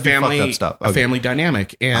likes it's to be fucked family up stuff. a Okay. family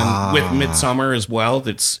dynamic, and with Midsommar as well,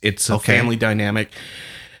 it's a Okay. family dynamic.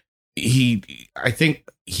 I think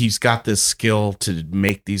he's got this skill to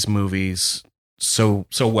make these movies so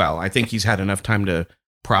well. I think he's had enough time to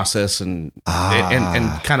process and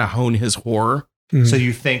kind of hone his horror. So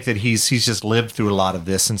you think that he's just lived through a lot of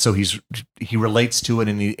this, and so he relates to it,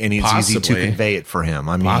 and it's easy to Possibly. convey it for him.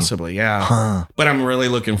 Possibly, yeah. Huh. But I'm really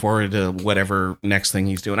looking forward to whatever next thing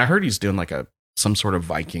he's doing. I heard he's doing like a some sort of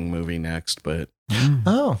Viking movie next, but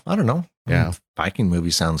Oh, I don't know. Yeah. Viking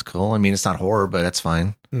movie sounds cool. I mean, it's not horror, but that's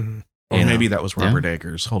fine. Mhm. or You know. maybe that was Robert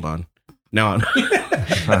Eggers. Hold on. No, I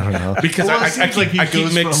don't know. because Well, it I seems like he keep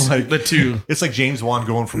goes mixing from, like- the two. It's like James Wan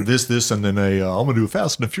going from this, and then I'm going to do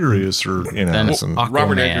Fast and the Furious, or Then some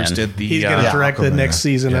Robert Aquaman. Eggers did the. He's going to Yeah, direct the Aquaman. next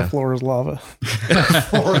season Yeah. of Flora's Lava.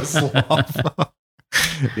 Forest Lava.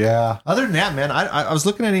 Yeah. Other than that, man, I was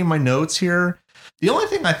looking at any of my notes here. The only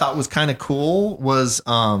thing I thought was kind of cool was,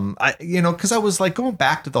 because I was like going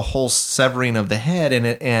back to the whole severing of the head,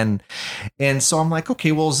 and so I'm like,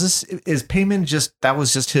 okay, well, is Payman that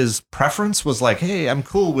was just his preference? Was like, hey, I'm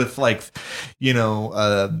cool with like,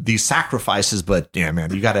 these sacrifices, but yeah,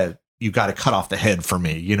 man, you gotta cut off the head for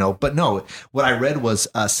me, But no, what I read was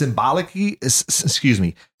symbolically,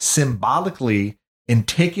 in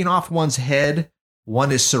taking off one's head,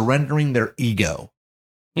 one is surrendering their ego.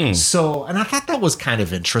 So, and I thought that was kind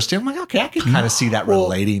of interesting. I'm like, okay, I can kind of see that Well,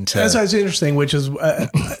 relating to. That's what's interesting, which is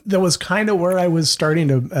that was kind of where I was starting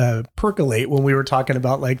to percolate when we were talking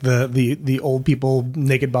about like the old people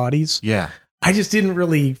naked bodies. Yeah. I just didn't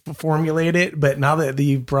really formulate it, but now that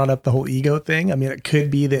you brought up the whole ego thing, I mean, it could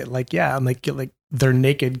be that like, yeah, I'm like they're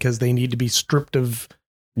naked because they need to be stripped of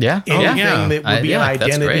Yeah. anything yeah. that would be an that's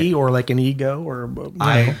identity great. or like an ego or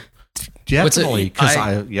Definitely, because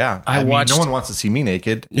I I mean, watched- no one wants to see me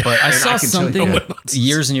naked. But I and saw can tell you- something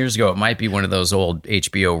years and years ago. It might be one of those old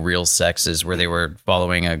HBO Real Sexes where they were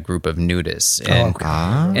following a group of nudists, and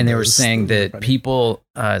and they were saying that people,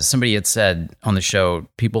 somebody had said on the show,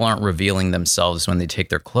 people aren't revealing themselves when they take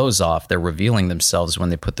their clothes off. They're revealing themselves when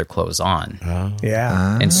they put their clothes on.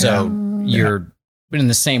 yeah. And so you're in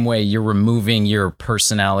the same way, you're removing your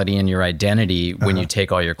personality and your identity when you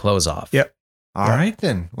take all your clothes off. Yep. All right,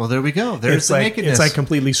 then. Well, there we go. There's the nakedness. It's like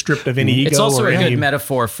completely stripped of any ego. It's also or a any, good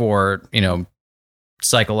metaphor for,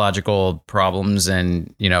 psychological problems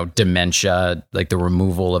and, dementia, like the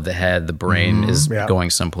removal of the head, the brain is Yeah. going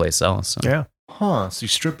someplace else. So. Yeah. So you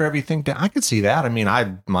strip everything down. I could see that. I mean,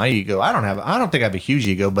 my ego. I don't think I have a huge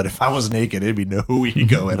ego, but if I was naked, it'd be no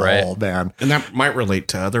ego at Right. all, man. And that might relate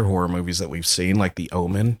to other horror movies that we've seen, like The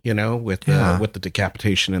Omen, with the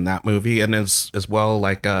decapitation in that movie, and as well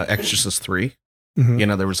like Exorcist 3.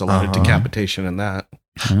 Mhm. There was a lot of decapitation in that.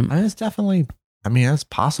 It's definitely. I mean, that's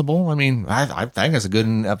possible. I mean, I think it's a good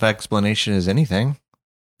enough explanation as anything.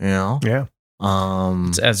 Yeah.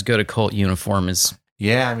 It's as good a cult uniform as,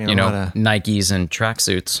 Yeah. I mean, Nikes and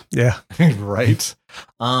tracksuits. Yeah. right.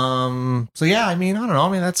 So yeah, I mean, I don't know. I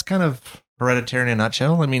mean, that's kind of Hereditary in a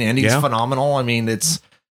nutshell. I mean, ending's phenomenal. I mean, it's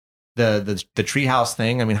the treehouse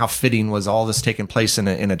thing. I mean, how fitting was all this taking place in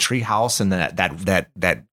a treehouse, and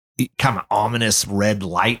that kind of ominous red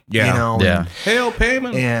light, Yeah. Yeah. Hail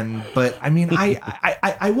Payman! But I mean,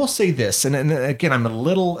 I will say this, and again, I'm a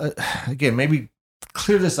little again, maybe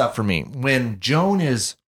clear this up for me. When Joan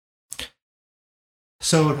is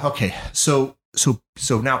so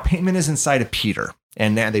now Payman is inside of Peter,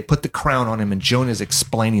 and now they put the crown on him, and Joan is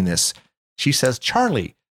explaining this. She says,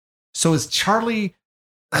 "Charlie." So is Charlie?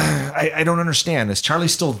 I don't understand. Is Charlie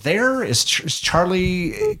still there? Is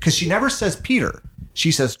Charlie? Because she never says Peter.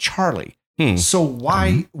 She says Charlie. So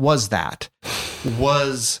why was that?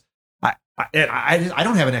 Was I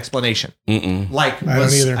don't have an explanation. Like, I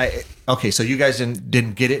don't either. Okay, so you guys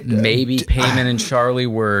didn't get it. Maybe Payman and Charlie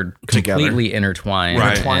were completely intertwined.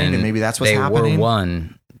 Right. Intertwined, and maybe that's what's they happening. were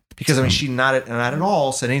one. Because I mean, she not at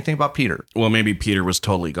all said anything about Peter. Well, maybe Peter was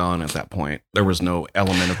totally gone at that point. There was no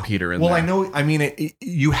element of Peter in Well, there. I know. I mean,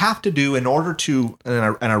 you have to do in order to,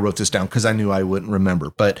 and I wrote this down because I knew I wouldn't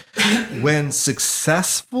remember. But when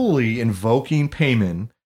successfully invoking Payman,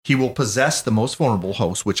 he will possess the most vulnerable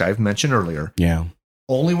host, which I've mentioned earlier. Yeah.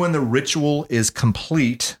 Only when the ritual is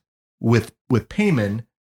complete with Payman,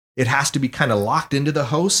 it has to be kind of locked into the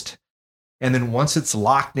host, and then once it's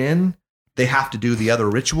locked in, they have to do the other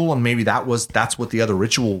ritual, and maybe that's what the other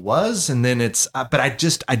ritual was, and then it's. But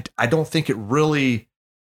I don't think it really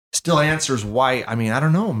still answers why. I mean, I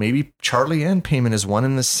don't know. Maybe Charlie and Payman is one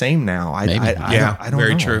and the same now. I don't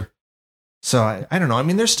very know. true. So I don't know. I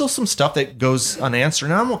mean, there's still some stuff that goes unanswered,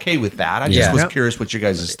 and I'm okay with that. I just was curious what your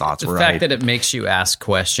guys' thoughts The were. fact that it makes you ask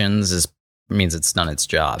questions means it's done its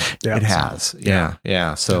job. Yeah. It has.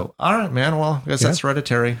 Yeah. So, all right, man. Well, I guess that's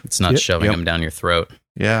Hereditary. It's not shoving them down your throat.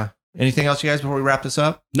 Yeah. Anything else, you guys, before we wrap this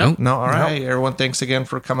up? No. No. All right. Everyone, thanks again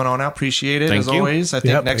for coming on out. Appreciate it, Thank as you. always. I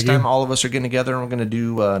think Yep, next thank time you. all of us are getting together and we're going to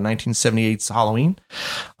do 1978's Halloween.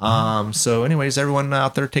 So anyways, everyone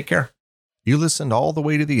out there, take care. You listened all the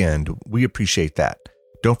way to the end. We appreciate that.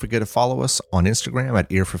 Don't forget to follow us on Instagram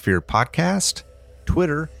at Ear for Fear Podcast,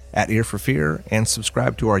 Twitter at Ear for Fear, and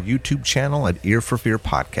subscribe to our YouTube channel at Ear for Fear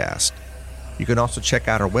Podcast. You can also check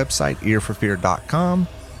out our website, earforfear.com.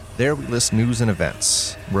 There we list news and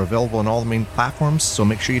events. We're available on all the main platforms, so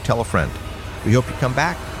make sure you tell a friend. We hope you come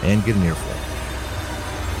back and get an earful.